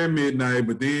be in there at midnight,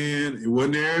 but then it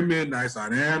wasn't there at midnight, so I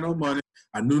didn't have no money.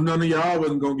 I knew none of y'all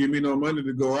wasn't going to give me no money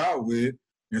to go out with.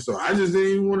 And so I just didn't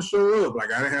even want to show up.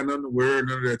 Like I didn't have nothing to wear,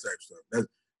 none of that type of stuff.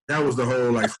 That was the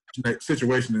whole like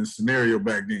situation and scenario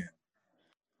back then.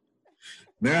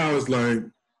 Now it's like,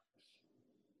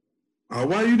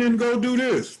 why you didn't go do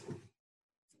this?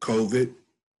 COVID.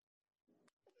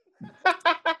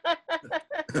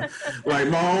 Like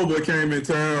my homeboy came in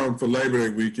town for Labor Day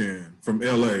weekend from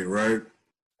LA, right?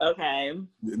 Okay.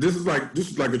 This is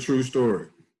like a true story.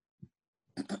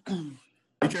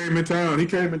 He came in town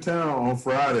on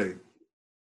Friday,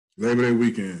 Labor Day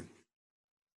weekend.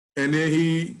 And then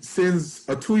he sends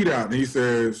a tweet out and he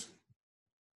says,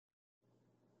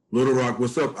 Little Rock,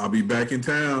 what's up? I'll be back in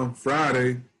town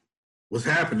Friday. What's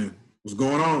happening? What's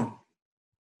going on?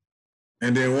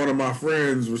 And then one of my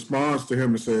friends responds to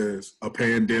him and says, a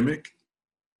pandemic?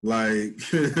 Like,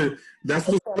 that's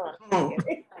what's going on.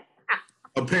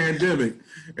 A pandemic.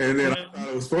 And then I thought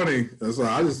it was funny. So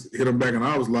I just hit him back and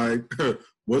I was like,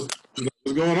 what's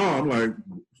going on? I'm like,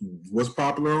 what's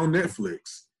popular on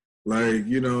Netflix? Like,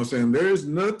 you know what I'm saying? There's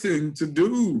nothing to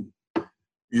do,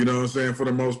 you know what I'm saying, for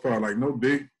the most part. Like, no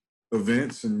big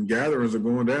events and gatherings are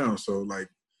going down. So, like,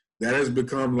 that has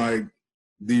become, like,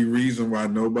 the reason why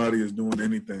nobody is doing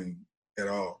anything at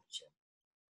all. So.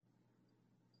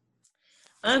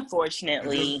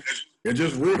 Unfortunately. It's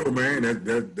just real, man.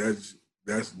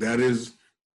 That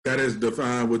is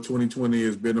defined what 2020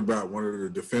 has been about. One of the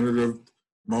definitive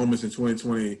moments in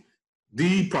 2020,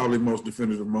 the probably most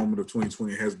definitive moment of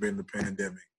 2020 has been the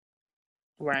pandemic.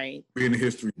 Right. In the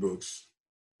history books.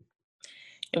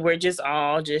 And we're just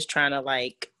all just trying to,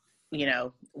 like, you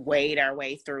know, wade our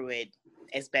way through it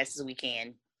as best as we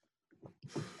can.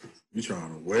 We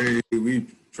trying to wade, we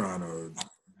trying to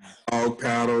dog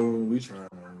paddle, we trying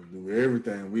to do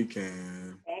everything we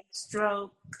can.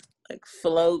 Backstroke, like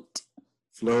float.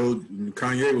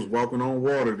 Kanye was walking on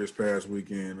water this past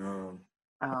weekend. All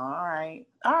right.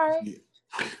 Yeah.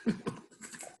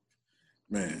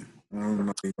 Man, I'm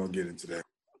not even gonna get into that.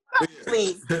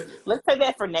 Please, let's take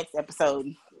that for next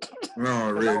episode.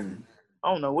 No, really.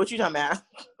 I don't know what you talking about.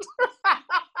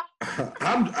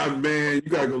 Man, you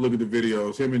gotta go look at the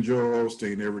videos. Him and Joel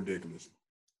Osteen, they're ridiculous.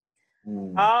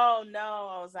 Oh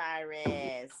no,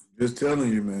 Osiris. Just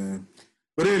telling you, man.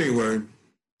 But anyway,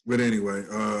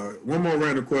 one more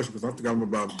random question because I think I'm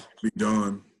about to be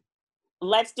done.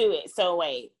 Let's do it. So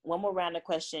wait, one more round of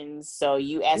questions. So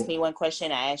you ask me one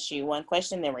question, I ask you one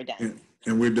question, then we're done.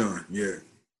 And we're done. Yeah.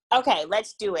 Okay,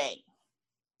 let's do it.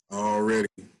 Already.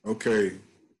 Okay.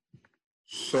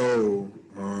 So,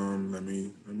 let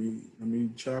me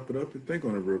chop it up and think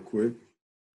on it real quick.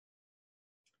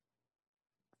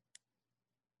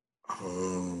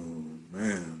 Oh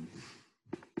man.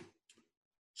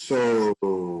 So,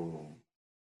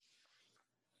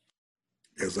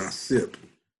 as I sip,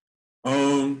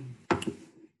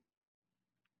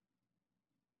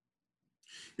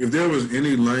 if there was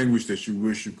any language that you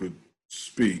wish you could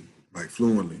speak like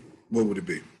fluently, what would it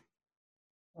be?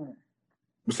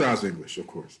 Besides English, of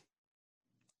course.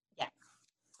 Yeah.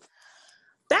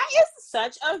 That is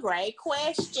such a great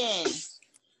question.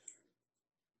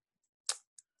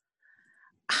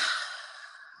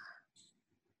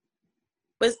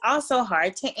 But it's also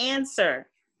hard to answer.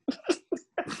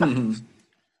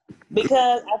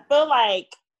 Because I feel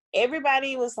like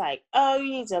everybody was like, oh,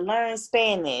 you need to learn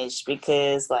Spanish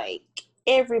because, like,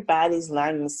 everybody's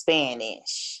learning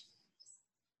Spanish.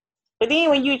 But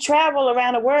then when you travel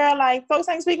around the world, like, folks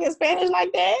ain't speaking Spanish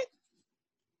like that.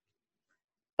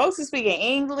 Folks are speaking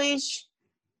English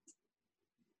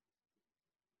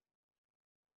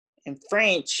and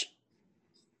French,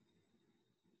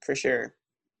 for sure.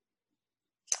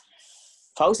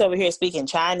 Folks over here speaking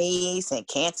Chinese and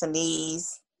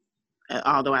Cantonese.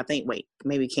 Although I think,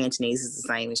 maybe Cantonese is the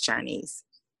same as Chinese.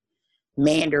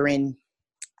 Mandarin.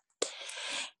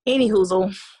 Any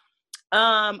hoozle.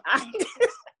 I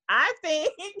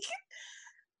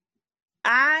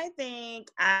think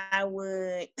I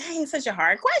would. Dang, it's such a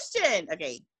hard question.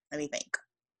 Okay, let me think.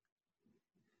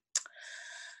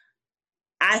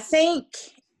 I think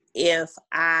if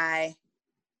I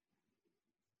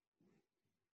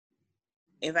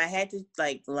had to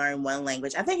like learn one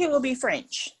language, I think it would be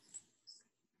French.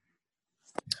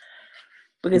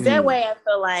 Because that way I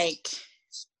feel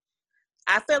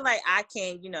like I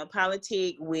can,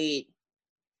 politic with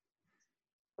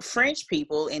French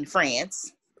people in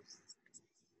France.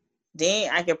 Then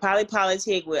I could probably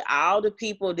politic with all the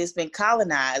people that's been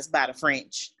colonized by the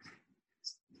French,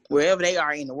 wherever they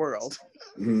are in the world.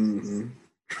 Mm-hmm.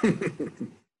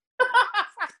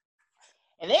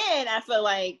 And then I feel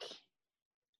like,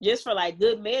 just for like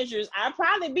good measures, I'd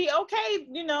probably be okay,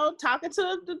 talking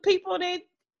to the people that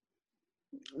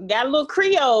got a little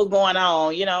Creole going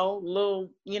on, a little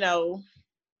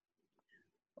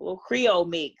Creole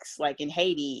mix, like in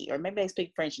Haiti, or maybe they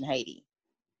speak French in Haiti.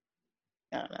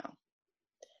 I don't know.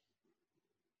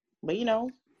 But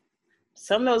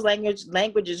some of those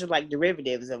languages are like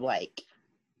derivatives of like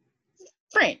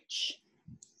French.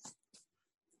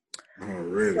 Oh,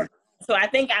 really? So I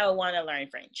think I would want to learn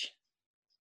French.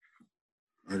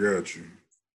 I got you.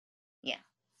 Yeah.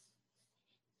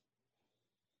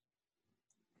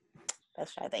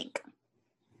 That's what I think.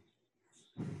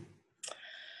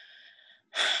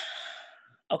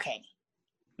 Okay.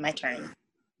 My turn.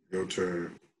 Your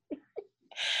turn.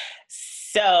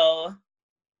 So,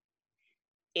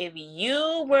 if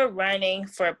you were running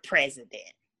for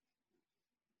president,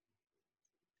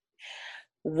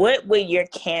 what would your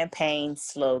campaign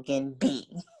slogan be?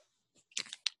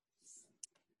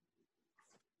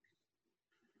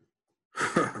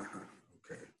 Okay.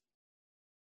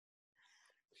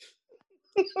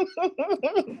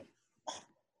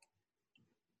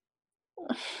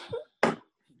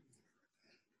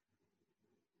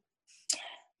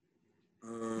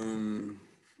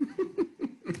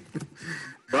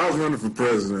 If I was running for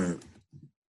president,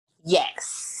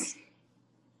 Yes.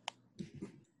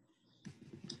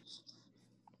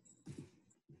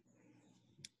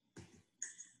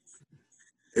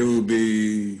 it would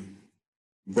be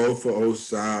both for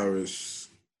Osiris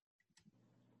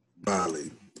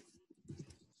Bolly,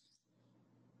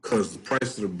 because the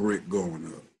price of the brick going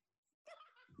up.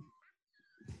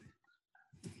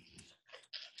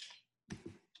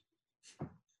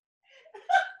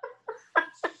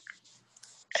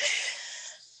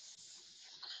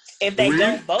 If they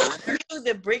don't vote for you,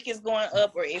 the brick is going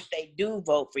up, or if they do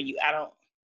vote for you, I don't.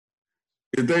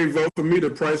 If they vote for me, the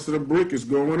price of the brick is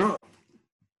going up.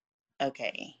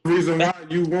 Okay. The reason why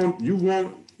you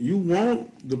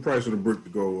want the price of the brick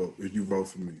to go up if you vote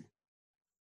for me.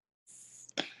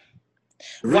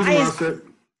 The reason why I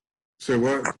said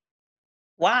what?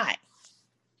 Why?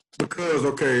 Because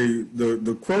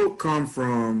the quote come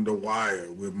from The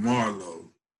Wire with Marlo.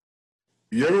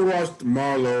 You ever watched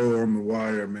Marlo on The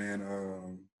Wire,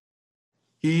 man?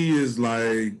 He is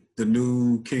like the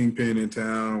new kingpin in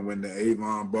town when the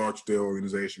Avon Barksdale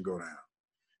organization go down.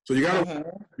 So you got to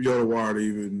go to The Wire to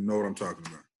even know what I'm talking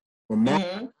about. But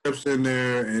Marlo steps in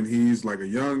there and he's like a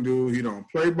young dude. He don't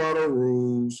play by the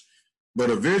rules, but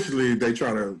eventually they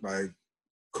try to like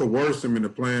coerce him into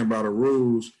playing by the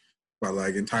rules by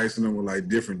like enticing him with like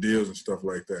different deals and stuff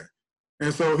like that.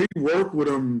 And so he worked with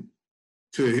him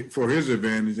for his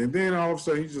advantage. And then all of a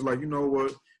sudden he's just like, you know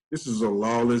what? This is a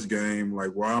lawless game.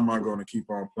 Like, why am I going to keep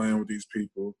on playing with these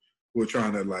people who are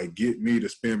trying to like get me to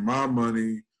spend my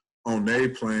money on their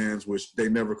plans, which they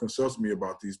never consulted me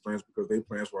about these plans because their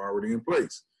plans were already in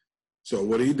place. So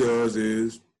what he does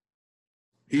is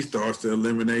he starts to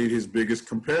eliminate his biggest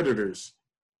competitors.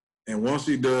 And once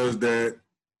he does that,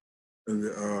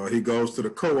 he goes to the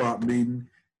co-op meeting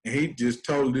and he just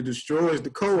totally destroys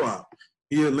the co-op.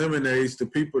 He eliminates the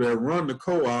people that run the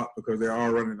co-op because they're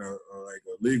all running a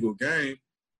legal game.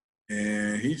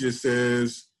 And he just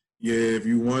says, yeah, if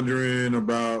you're wondering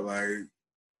about like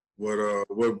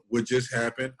what just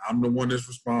happened, I'm the one that's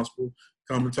responsible.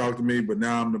 Come and talk to me, but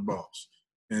now I'm the boss.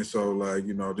 And so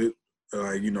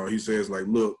he says like,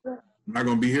 look, I'm not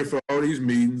gonna be here for all these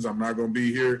meetings. I'm not gonna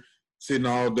be here sitting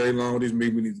all day long with these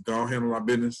meetings. We need to go handle our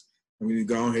business, and we need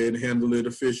to go ahead and handle it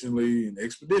efficiently and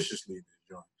expeditiously.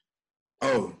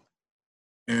 Oh,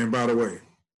 and by the way,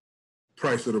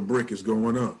 price of the brick is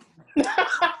going up.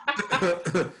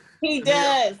 He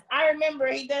does. I remember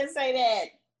he does say that.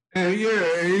 And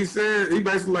he said, he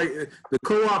basically like, the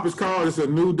co-op is called, it's a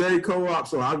New Day co-op.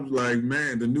 So I was like,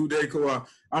 man, the New Day co-op.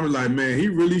 I was like, man, he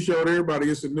really showed everybody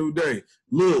it's a new day.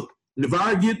 Look, if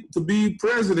I get to be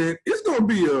president, it's going to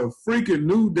be a freaking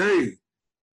new day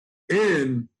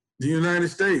in the United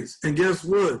States. And guess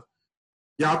what?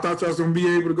 Y'all thought y'all was going to be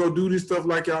able to go do this stuff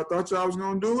like y'all thought y'all was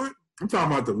going to do it? I'm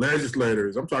talking about the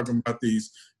legislators. I'm talking about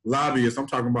these lobbyists. I'm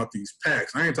talking about these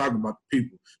PACs. I ain't talking about the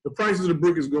people. The price of the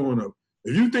brick is going up.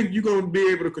 If you think you're going to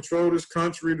be able to control this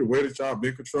country the way that y'all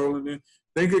been controlling it,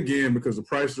 think again, because the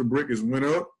price of the brick has went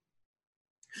up.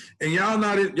 And y'all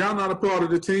not a part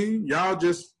of the team. Y'all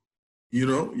just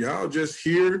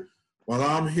here while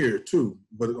I'm here too.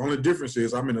 But the only difference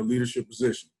is I'm in a leadership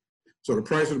position. So the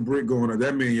price of the brick going up,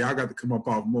 that means y'all got to come up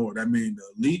off more. That means the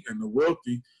elite and the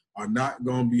wealthy are not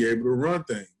going to be able to run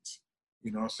things.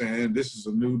 You know what I'm saying? This is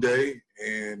a new day,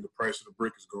 and the price of the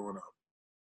brick is going up.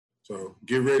 So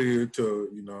get ready to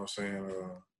you know what I'm saying,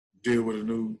 deal with a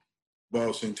new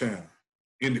boss in town,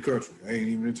 in the country. I ain't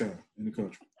even in town, in the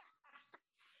country.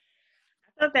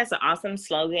 feel like that's an awesome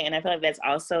slogan, and I feel like that's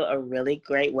also a really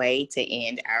great way to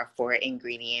end our 4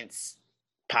 ingredients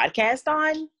podcast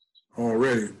on.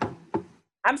 Already.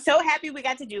 I'm so happy we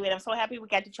got to do it. I'm so happy we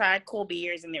got to try cool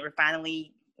beers, and that we're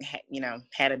finally,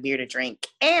 had a beer to drink.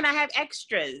 And I have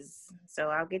extras, so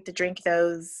I'll get to drink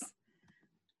those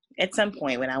at some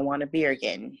point when I want a beer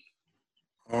again.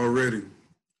 Already.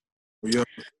 Well, yeah,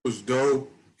 it was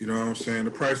dope. You know what I'm saying?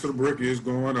 The price of the brick is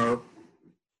going up.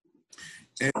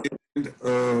 And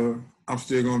I'm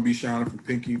still going to be shining from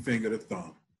pinky finger to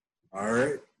thumb. All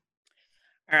right?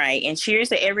 All right. And cheers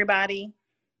to everybody.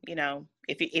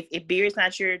 If beer is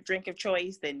not your drink of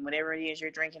choice, then whatever it is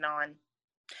you're drinking on,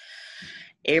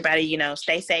 everybody,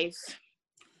 stay safe.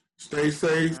 Stay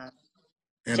safe.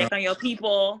 And check on your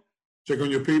people. Check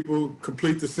on your people.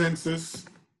 Complete the census.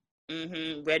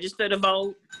 Register to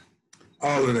vote.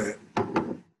 All of that.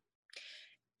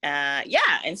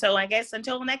 Yeah. And so I guess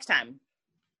until next time.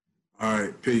 All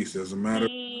right. Peace. As a matter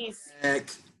Peace. of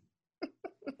fact.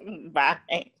 Bye.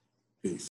 Peace.